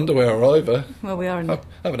 Ladies' underwear are over. Well, we are in. I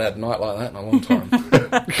haven't had a night like that in a long time.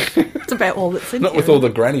 It's about all that's in Not here, with all isn't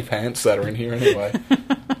the granny pants that are in here anyway.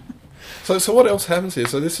 So what else happens here?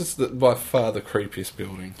 So this is by far the creepiest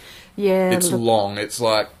building. it? Yeah. It's look, long. It's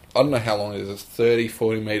like, I don't know how long it is. It's 30,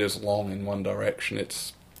 40 metres long in one direction.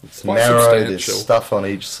 It's quite Narrow, there's substantial. stuff on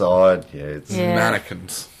each side, it's Yeah.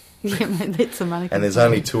 Mannequins. it's a mannequin. and there's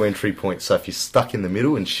only 2 entry points, so if you're stuck in the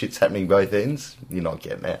middle and shit's happening both ends, you're not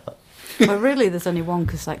getting out. Well, really, there's only one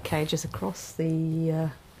because that cage is across the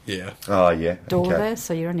Yeah. Oh, yeah. door okay. there,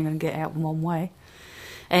 so you're only going to get out one way.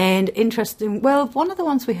 And interesting, well, one of the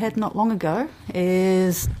ones we had not long ago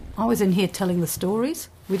is I was in here telling the stories.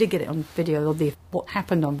 We did get it on video, or what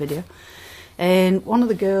happened on video. And one of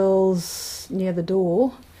the girls near the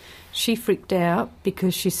door, she freaked out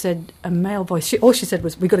because she said a male voice. All she said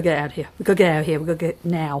was, "We got to get out of here. We got to get out of here. We got to get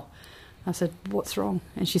now." I said, "What's wrong?"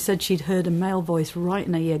 And she said she'd heard a male voice right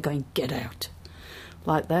in her ear going, "Get out,"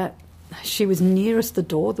 like that. She was nearest the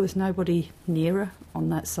door. There was nobody nearer on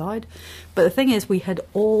that side. But the thing is, we had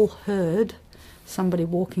all heard somebody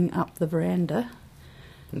walking up the veranda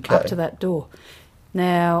Okay. up to that door.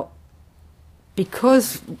 Now,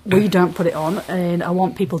 because we don't put it on, and I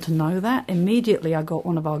want people to know that, immediately I got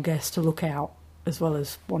one of our guests to look out, as well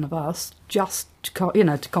as one of us, just to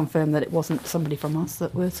confirm that it wasn't somebody from us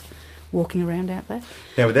that was walking around out there.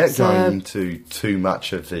 Now, without So- going into too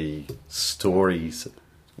much of the stories,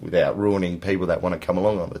 without ruining people that want to come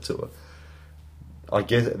along on the tour, I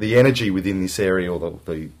guess the energy within this area, or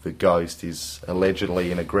the ghost, is allegedly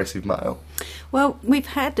an aggressive male. Well, we've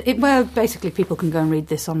had it. Well, basically, people can go and read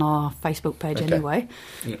this on our Facebook page Okay. anyway.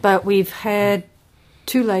 Yeah. But we've had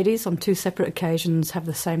 2 ladies on 2 separate occasions have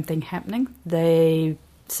the same thing happening. They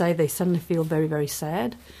say they suddenly feel very, very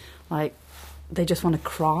sad, like they just want to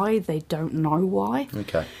cry. They don't know why.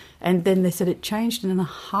 Okay. And then they said it changed in a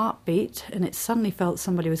heartbeat, and it suddenly felt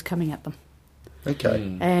somebody was coming at them.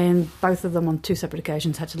 Okay. And both of them on 2 separate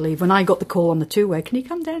occasions had to leave. When I got the call on the 2-way, "Can you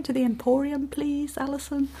come down to the Emporium, please,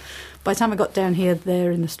 Alison?" By the time I got down here, they're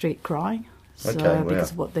in the street crying. So, Okay, wow. because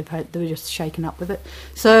of what they've had, they were just shaken up with it.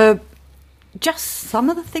 So, just some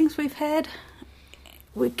of the things we've had,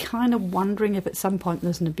 we're kind of wondering if at some point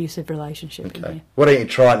there's an abusive relationship in Okay. here. Why don't you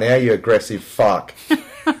try it now, you aggressive fuck?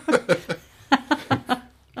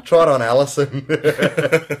 Try it on Alison.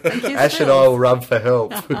 Thank you, Ash and Phil. I will rub for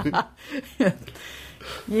help.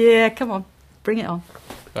 Yeah, come on, bring it on.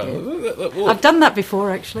 Well, I've done that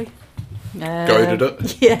before, actually. Goaded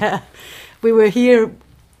it? Yeah. We were here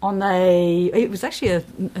on it was actually a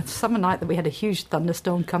summer night that we had a huge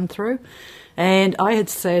thunderstorm come through. And I had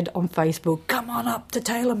said on Facebook, "Come on up to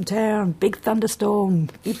Tailem Town, big thunderstorm,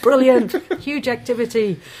 brilliant, huge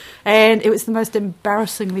activity." And it was the most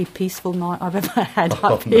embarrassingly peaceful night I've ever had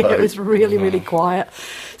up here. no. It was really, really quiet.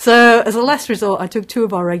 So as a last resort, I took 2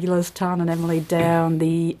 of our regulars, Tan and Emily, down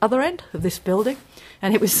the other end of this building.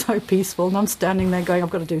 And it was so peaceful, and I'm standing there going, I've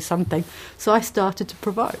got to do something. So I started to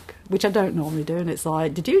provoke, which I don't normally do, and it's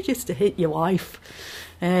like, did you just hit your wife?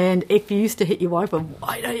 And if you used to hit your wife, well,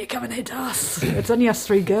 why don't you come and hit us? It's only us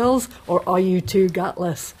 3 girls, or are you 2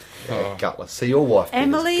 gutless? Gutless. So your wife is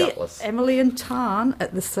gutless. Emily and Tan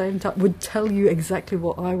at the same time would tell you exactly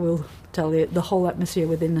what I will tell you. The whole atmosphere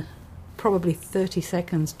within probably 30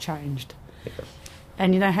 seconds changed. Yeah.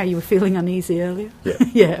 And you know how you were feeling uneasy earlier? Yeah.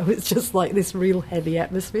 Yeah, it was just like this real heavy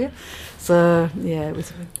atmosphere. So, yeah, it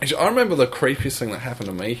was... Actually, I remember the creepiest thing that happened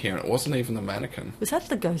to me here, and it wasn't even the mannequin. Was that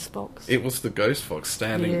the ghost box? It was the ghost box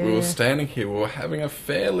standing. Yeah. We were standing here. We were having a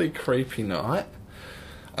fairly creepy night.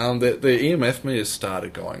 The EMF meters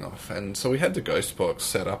started going off, and so we had the ghost box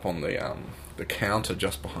set up on the counter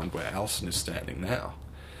just behind where Alison is standing now.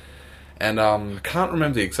 And I can't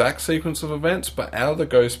remember the exact sequence of events, but out of the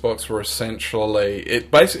ghost box were essentially...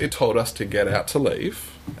 It basically told us to get out to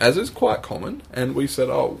leave, as is quite common, and we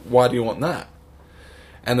said, oh, why do you want that?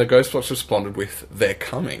 And the ghost box responded with, they're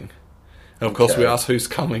coming. And of course we asked who's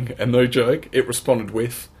coming, and no joke, it responded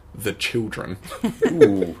with, the children.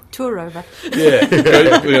 Ooh. Tour over. Yeah,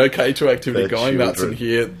 K2 activity The going nuts in children.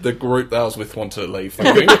 here. The group that I was with wanted to leave.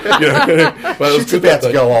 Thinking, but it was It's good about that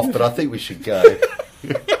to go off, but I think we should go.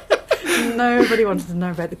 Nobody wanted to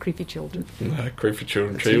know about the creepy children. No, creepy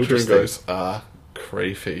children. That's Children interesting. ghosts are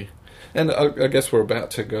creepy. And I guess we're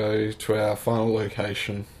about to go to our final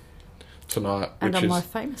location tonight, And which on is... my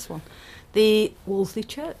famous one, the Wolseley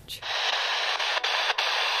Church.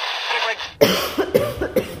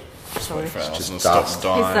 Sorry. For Alison just to stop dust.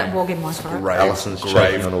 dying. Is that wog in my throat? Alison's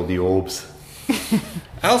choking on all the orbs.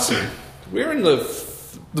 Alison, we're in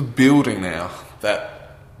the building now that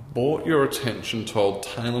brought your attention to Old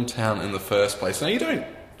Tailem Town in the first place. Now, you don't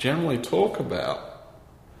generally talk about...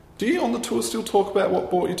 Do you on the tour still talk about what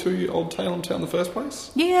brought you to Old Tailem Town in the first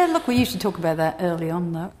place? Yeah, look, we usually talk about that early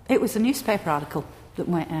on, though. It was a newspaper article that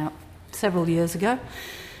went out several years ago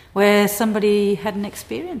where somebody had an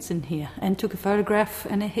experience in here and took a photograph,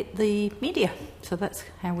 and it hit the media. So that's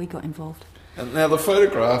how we got involved. And now, the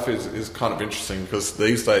photograph is kind of interesting because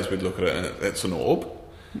these days we'd look at it and it's an orb.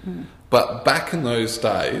 Mm-hmm. But back in those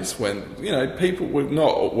days when, people we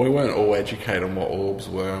weren't all educated on what orbs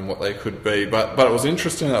were and what they could be, but it was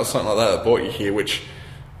interesting that was something like that brought you here, which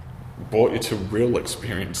brought you to real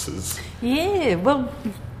experiences. Yeah, well,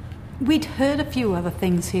 we'd heard a few other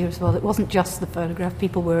things here as well. It wasn't just the photograph.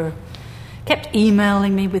 People kept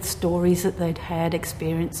emailing me with stories that they'd had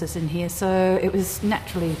experiences in here, so it was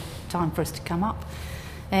naturally time for us to come up.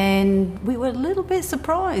 And we were a little bit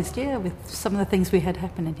surprised, with some of the things we had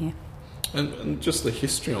happen in here. And just the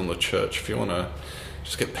history on the church, if you want to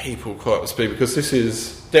just get people quite up to speed, because this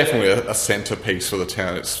is definitely a centrepiece for the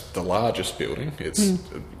town. It's the largest building. It's,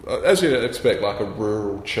 as you'd expect, like a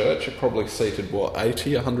rural church. It probably seated,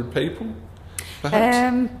 80, 100 people?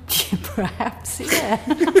 Perhaps? Perhaps, yeah.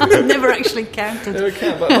 I've never actually counted. Never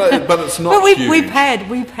count, but it's not But huge.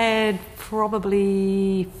 we've had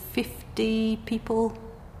probably 50 people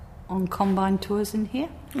on combined tours in here,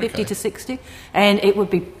 50 to 60, and it would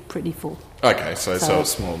be pretty full. Okay, so it's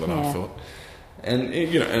smaller than I thought. And,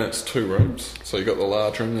 and it's 2 rooms. So you've got the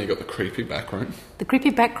large room, and you've got the creepy back room. The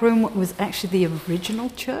creepy back room was actually the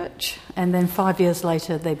original church, and then 5 years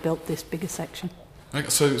later they built this bigger section. Okay,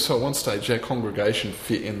 so at one stage, their congregation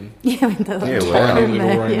fit in Yeah, in the tiny room little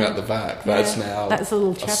there, room yeah. at the back. Yeah, That's now that's a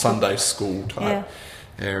little chapel. Sunday school type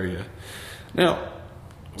area. Now,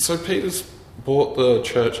 so Peter's brought the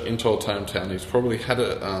church into Old Tailem Town. He's probably had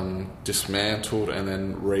it dismantled and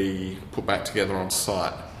then put back together on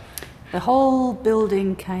site. The whole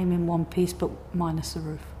building came in one piece, but minus the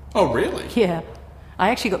roof. Oh, really? Yeah. I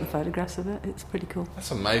actually got the photographs of it. It's pretty cool. That's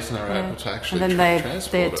amazing they're able to actually and then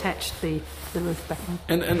transport they it. attached the roof back on.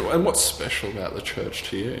 And what's special about the church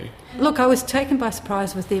to you? Look, I was taken by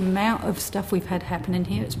surprise with the amount of stuff we've had happen in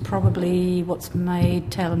here. It's probably what's made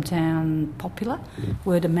Tailem Town popular,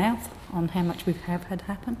 word of mouth, on how much we have had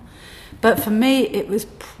happen. But for me, it was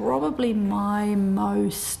probably my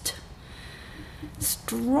most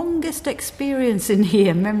strongest experience in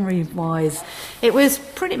here, memory-wise. It was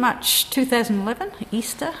pretty much 2011,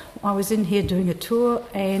 Easter. I was in here doing a tour,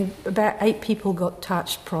 and about 8 people got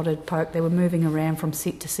touched, prodded, poked. They were moving around from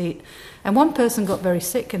seat to seat. And one person got very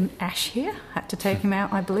sick, and Ash here had to take him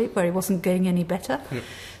out, I believe, where he wasn't getting any better. Yep.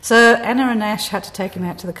 So Anna and Ash had to take him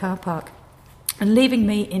out to the car park, and leaving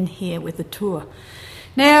me in here with the tour.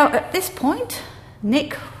 Now, at this point,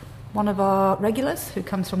 Nick, one of our regulars who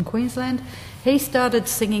comes from Queensland, he started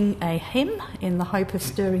singing a hymn in the hope of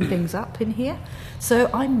stirring things up in here. So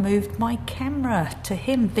I moved my camera to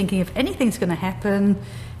him, thinking if anything's going to happen,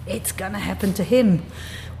 it's going to happen to him.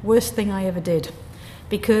 Worst thing I ever did.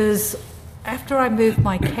 because after I moved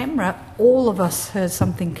my camera, all of us heard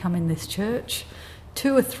something come in this church.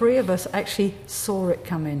 2 or 3 of us actually saw it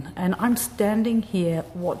come in. And I'm standing here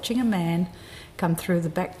watching a man come through the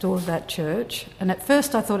back door of that church. And at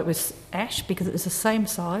first I thought it was Ash because it was the same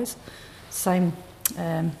size, same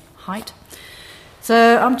height.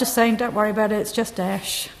 So I'm just saying, don't worry about it, it's just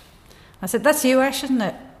Ash. I said, that's you, Ash, isn't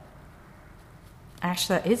it? Ash,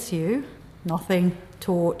 that is you. Nothing,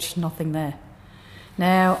 torch, nothing there.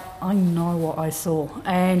 Now, I know what I saw,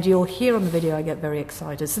 and you'll hear on the video I get very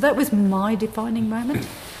excited. So that was my defining moment,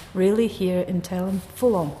 really, here in Talon,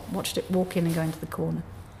 full on. Watched it walk in and go into the corner.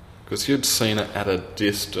 Because you'd seen it at a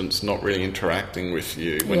distance, not really interacting with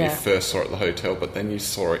you when you first saw it at the hotel, but then you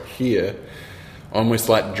saw it here, almost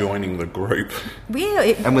like joining the group. Yeah,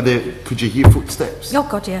 and could you hear footsteps? Oh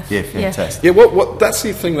God, yeah. Yeah, fantastic. Yeah, what that's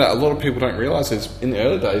the thing that a lot of people don't realise is in the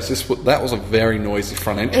early days, that was a very noisy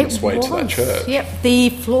front entrance way to that church. Yep, the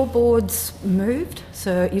floorboards moved,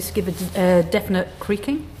 so it used to give a definite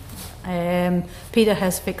creaking. Peter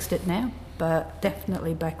has fixed it now, but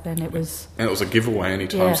definitely back then it was... And it was a giveaway any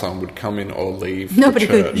time someone would come in or leave nobody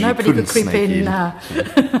the church. Nobody could creep in.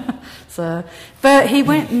 So, but he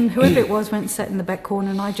went, and whoever it was went and sat in the back corner,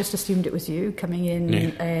 and I just assumed it was you coming in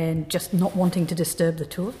and just not wanting to disturb the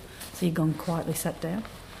tour. So you gone quietly sat down,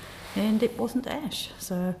 and it wasn't Ash.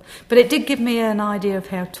 So, but it did give me an idea of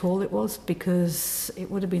how tall it was, because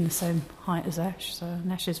it would have been the same height as Ash. So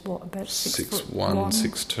Ash is what, about 6'1",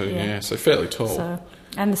 6'2", yeah, so fairly tall. So,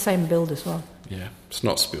 and the same build as well. Yeah, it's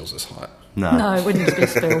not Spills' height. No, it wouldn't be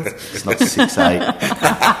Spills. It's not 6'8".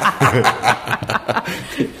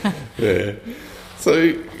 Yeah. So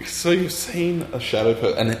you've seen a shadow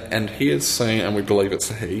person, and he has seen, and we believe it's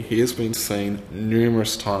a he has been seen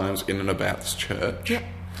numerous times in and about this church. Yep,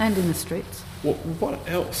 and in the streets. What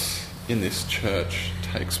else in this church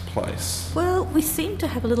takes place? Well, we seem to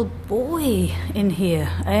have a little boy in here,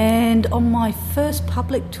 and on my first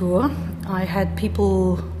public tour, I had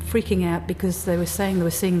people freaking out because they were saying they were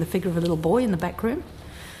seeing the figure of a little boy in the back room.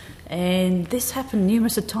 And this happened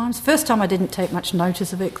numerous of times. First time I didn't take much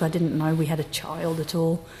notice of it because I didn't know we had a child at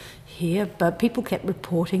all here, but people kept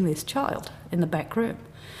reporting this child in the back room,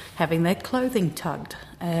 having their clothing tugged,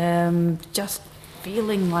 just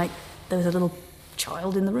feeling like there was a little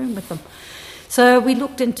child in the room with them. So we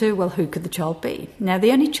looked into, well, who could the child be? Now,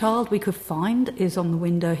 the only child we could find is on the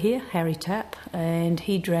window here, Harry Tapp, and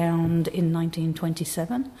he drowned in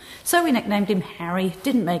 1927. So we nicknamed him Harry.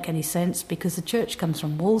 Didn't make any sense because the church comes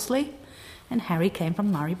from Wolseley and Harry came from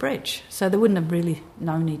Murray Bridge. So they wouldn't have really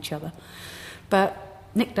known each other. But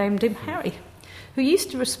nicknamed him Harry, who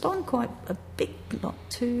used to respond quite a big lot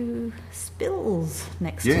to Spills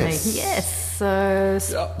next to me. Yes. So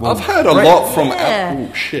I've heard a lot from...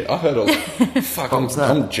 Oh, shit. I heard a... Fuck,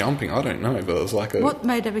 I'm jumping. I don't know, but it was like a... What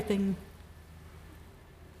made everything...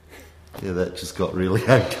 Yeah, that just got really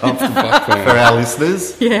uncomfortable for our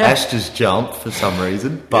listeners. Yeah. Ash just jumped for some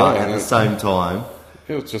reason, but at the same time...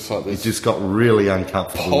 It was just like this... It just got really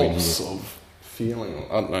uncomfortable pulse in here. Of feeling.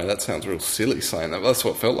 I don't know, that sounds real silly saying that, but that's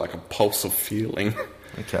what it felt like, a pulse of feeling.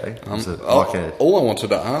 Okay. All I wanted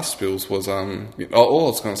to ask Spills was, all I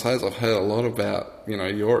was going to say is I've heard a lot about,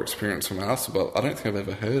 your experience from us, but I don't think I've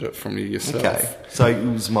ever heard it from you yourself. Okay. So it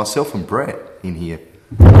was myself and Brett in here.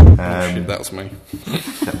 Shit, that was me.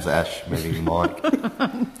 That was Ash meeting Mike.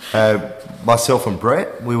 Myself and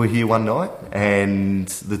Brett, we were here one night, and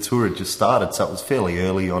the tour had just started, so it was fairly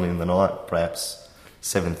early on in the night, perhaps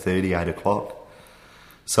 7:30, 8 o'clock.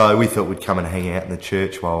 So we thought we'd come and hang out in the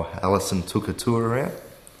church while Alison took a tour around.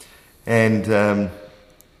 And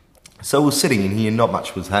so we were sitting in here, not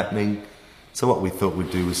much was happening. So what we thought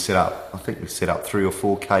we'd do was set up 3 or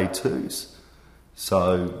 4 K2s.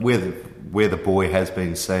 So where the boy has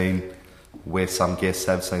been seen, where some guests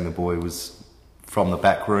have seen the boy, was from the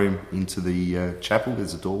back room into the chapel.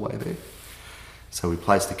 There's a doorway there. So we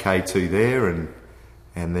placed a K2 there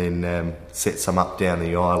and then set some up down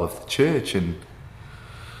the aisle of the church. And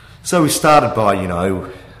so we started by,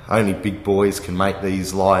 only big boys can make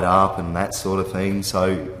these light up and that sort of thing.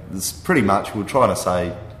 So it's pretty much, we're trying to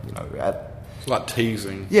say, like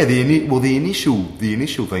teasing. Yeah, the initial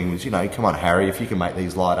thing was, come on, Harry, if you can make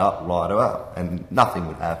these light up, and nothing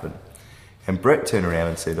would happen. And Brett turned around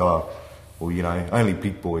and said, only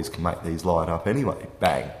big boys can make these light up anyway.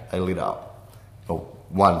 Bang, they lit up. Well,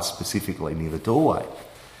 one specifically near the doorway.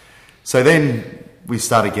 So then we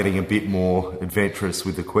started getting a bit more adventurous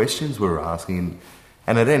with the questions we were asking,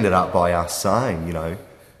 and it ended up by us saying,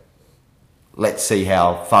 let's see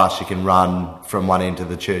how fast you can run from one end of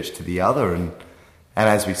the church to the other. And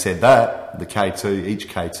as we said that, each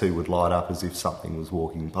K2 would light up as if something was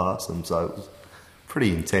walking past them. So it was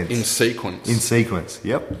pretty intense. In sequence. In sequence,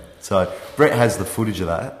 yep. So Brett has the footage of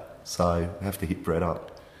that, so I have to hit Brett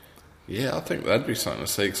up. Yeah, I think that'd be something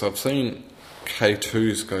to see, because I've seen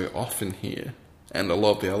K2s go off in here, and a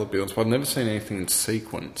lot of the other builds, but I've never seen anything in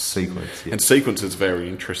sequence. Sequence, yeah. And sequence is very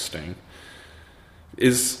interesting.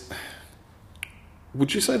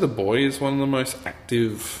 Would you say the boy is one of the most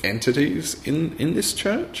active entities in this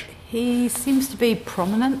church? He seems to be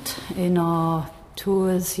prominent in our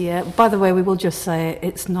tours, yeah. By the way, we will just say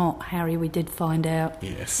it's not Harry. We did find out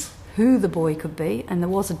Yes. who the boy could be, and there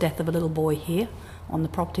was a death of a little boy here on the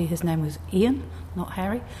property. His name was Ian, not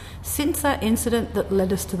Harry. Since that incident that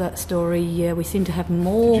led us to that story, yeah, we seem to have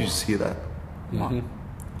more... Did you just hear that? What? It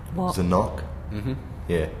What? was a knock. Mm-hmm.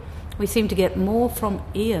 Yeah. We seem to get more from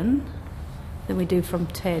Ian than we do from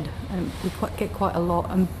Ted, and we get quite a lot.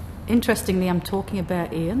 Interestingly, I'm talking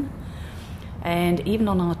about Ian, and even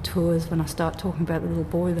on our tours, when I start talking about the little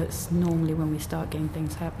boy, that's normally when we start getting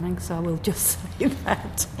things happening, so I will just say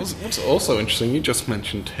that. What's also interesting, you just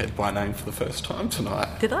mentioned Ted by name for the first time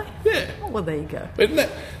tonight. Did I? Yeah. Oh, well, there you go. Isn't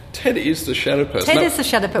that, Ted is the shadow person. Ted is the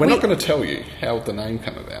shadow person. We're not going to tell you how the name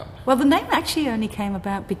came about. Well, the name actually only came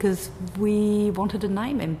about because we wanted to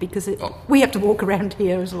name him, because Oh. we have to walk around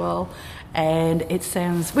here as well, and it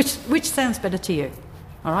sounds... Which sounds better to you?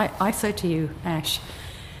 All right, I say to you, Ash,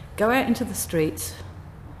 go out into the streets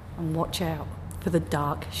and watch out for the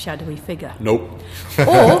dark, shadowy figure. Nope.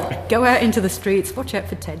 Or go out into the streets, watch out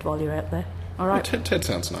for Ted while you're out there. All right? Ted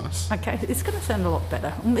sounds nice. Okay, it's going to sound a lot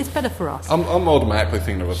better. It's better for us. I'm automatically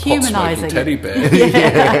thinking of a Humanising pot-smoking teddy it.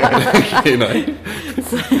 bear. You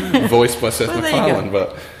know, voiced by Seth Well, there you MacFarlane. go.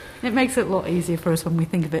 But It makes it a lot easier for us when we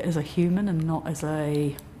think of it as a human and not as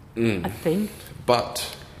a thing.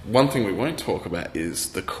 But one thing we won't talk about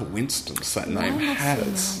is the coincidence that name Why am I seeing has.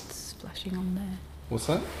 lights flashing on there? What's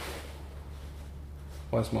that?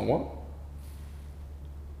 Where's my what?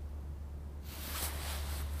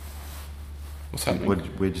 What's happening?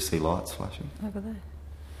 Where'd you see lights flashing? Over there.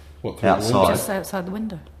 What, through the Outside. window? Just outside the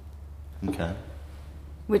window. Okay.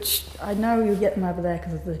 Which I know you get them over there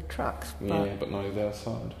because of the trucks, but Yeah, but no, the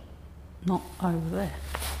outside. not over there.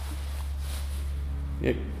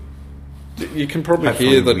 Yeah. You can probably Hopefully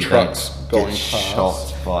hear the we trucks don't going get past.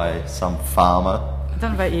 shot by some farmer. I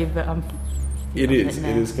don't know about you, but I'm... It is.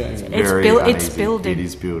 now. It is going. It's Very it's uneasy. building. It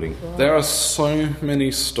is building. There are so many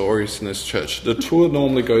stories in this church. The tour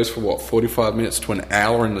normally goes for, 45 minutes to an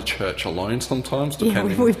hour in the church alone sometimes, Yeah,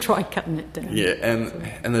 depending. we've tried cutting it down. Yeah,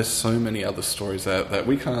 and there's so many other stories that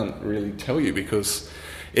we can't really tell you, because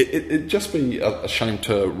it'd just be a shame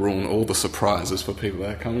to ruin all the surprises for people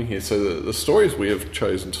that are coming here. So the stories we have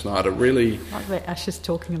chosen tonight are really Like that Ash is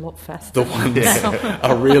talking a lot faster. the ones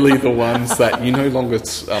are really the ones that you no longer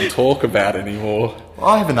talk about anymore.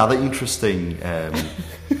 I have another interesting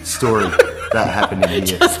story that happened in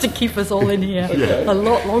here. Just to keep us all in here a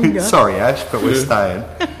lot longer. Sorry, Ash, but we're staying.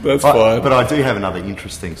 That's fine. But I do have another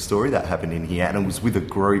interesting story that happened in here, and it was with a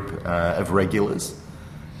group of regulars.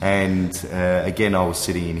 And again, I was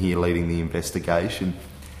sitting in here leading the investigation.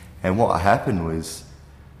 And what happened was,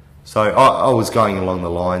 so I was going along the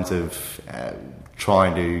lines of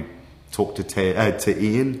trying to talk to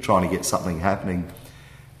Ian, trying to get something happening,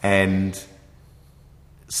 and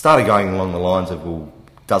started going along the lines of, well,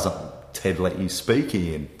 doesn't Ted let you speak,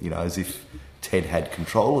 Ian? You know, as if Ted had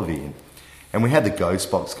control of Ian. And we had the ghost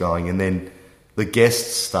box going, and then the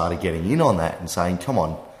guests started getting in on that and saying, come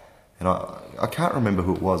on. And I can't remember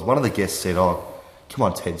who it was. One of the guests said, oh, come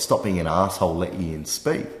on, Ted, stop being an arsehole, let Ian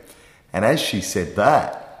speak. And as she said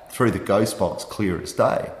that, through the ghost box, clear as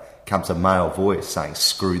day, comes a male voice saying,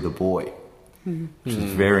 screw the boy, which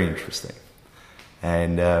is very interesting.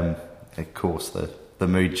 And, of course, the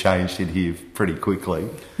mood changed in here pretty quickly.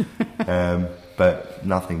 But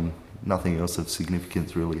nothing else of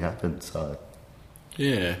significance really happened, so...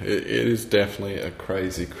 Yeah, it is definitely a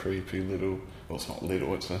crazy, creepy little... Well, it's not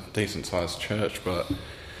little, it's a decent-sized church, but...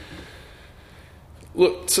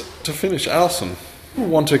 Look, to finish, Alison, people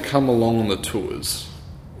want to come along on the tours.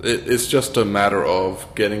 It's just a matter of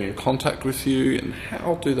getting in contact with you, and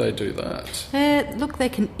how do they do that? Look, they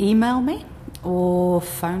can email me or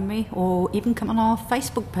phone me or even come on our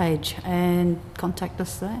Facebook page and contact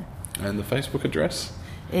us there. And the Facebook address?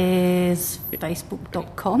 Is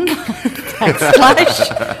facebook.com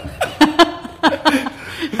 /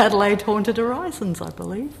 Adelaide Haunted Horizons, I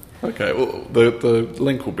believe. Okay, well, the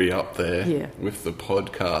link will be up there with the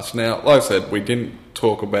podcast. Now, like I said, we didn't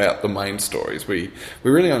talk about the main stories. We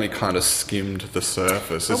really only kind of skimmed the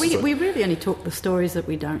surface. Well, we really only talk the stories that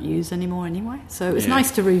we don't use anymore anyway, so it was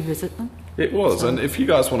nice to revisit them. It was, and if you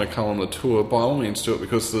guys want to come on the tour, by all means do it,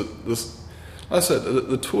 because I said,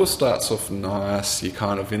 the tour starts off nice. You're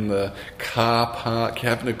kind of in the car park, you're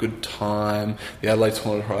having a good time. The Adelaide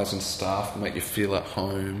Smaller Horizon staff make you feel at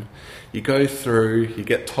home. You go through, you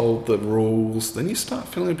get told the rules, then you start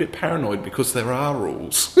feeling a bit paranoid because there are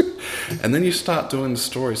rules. And then you start doing the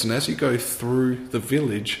stories, and as you go through the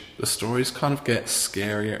village, the stories kind of get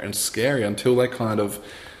scarier and scarier until they kind of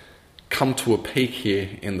come to a peak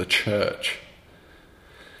here in the church.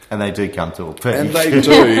 And they do come to a peak. And they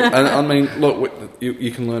do. And I mean, look,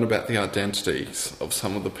 you can learn about the identities of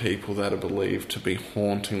some of the people that are believed to be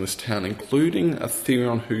haunting this town, including a theory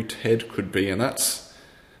on who Ted could be. And that's,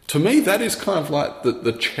 to me, that is kind of like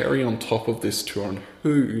the cherry on top of this tour on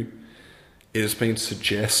who it has been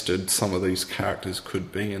suggested some of these characters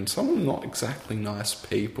could be. And some of them not exactly nice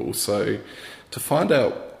people. So to find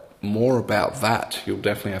out more about that, you'll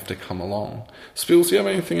definitely have to come along. Spills, do you have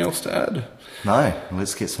anything else to add? No,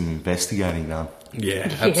 let's get some investigating done.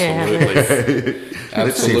 Yeah, absolutely.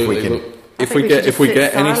 Let's see if we can. Look, if we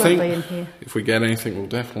get anything, we'll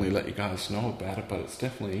definitely let you guys know about it. But it's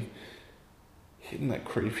definitely hitting that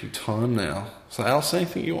creepy time now. So, Alice,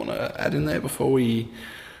 anything you want to add in there before we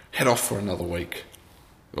head off for another week?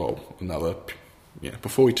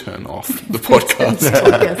 Before we turn off the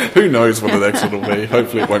podcast. Who knows what the next one will be?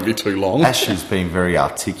 Hopefully it won't be too long. Ash has been very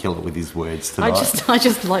articulate with his words tonight. I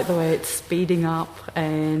just like the way it's speeding up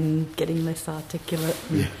and getting less articulate.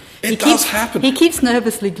 Yeah. It does happen. He keeps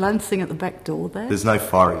nervously glancing at the back door there. There's no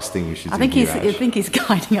fire extinguishers I think in here, I think he's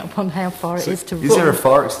guiding up on how far it is to run. Is there a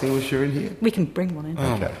fire extinguisher in here? We can bring one in.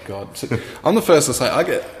 Oh my God. So, I'm the first to say I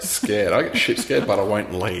get scared. I get shit scared, but I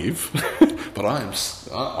won't leave. But I'm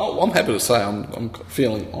happy to say I'm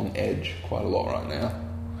feeling on edge quite a lot right now.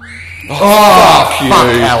 Oh, fuck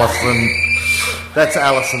Alison. That's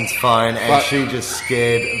Alison's phone, and she just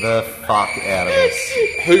scared the fuck out of us.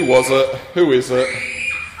 Who was it? Who is it?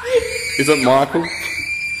 Is it Michael?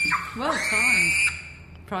 Well timed.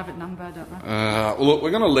 Private number, I don't know. Well, look,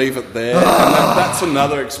 we're going to leave it there. And that's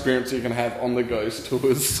another experience you can have on the ghost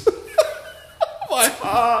tours. My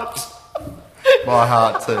heart. My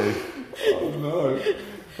heart too. Oh no.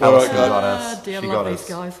 Alison got us. Dear, She love got these us.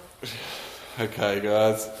 guys. Okay,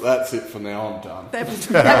 guys, that's it for now. I'm done.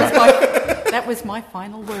 That was my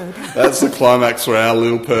final word. That's the climax for our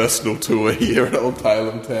little personal tour here at Old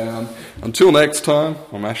Tailem Town. Until next time,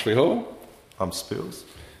 I'm Ashley Hall. I'm Spills.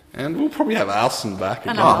 And we'll probably have Alison back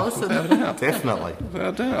again. And Alison. Without a doubt. Definitely.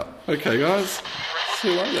 Without a doubt. Okay, guys.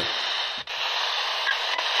 See you later.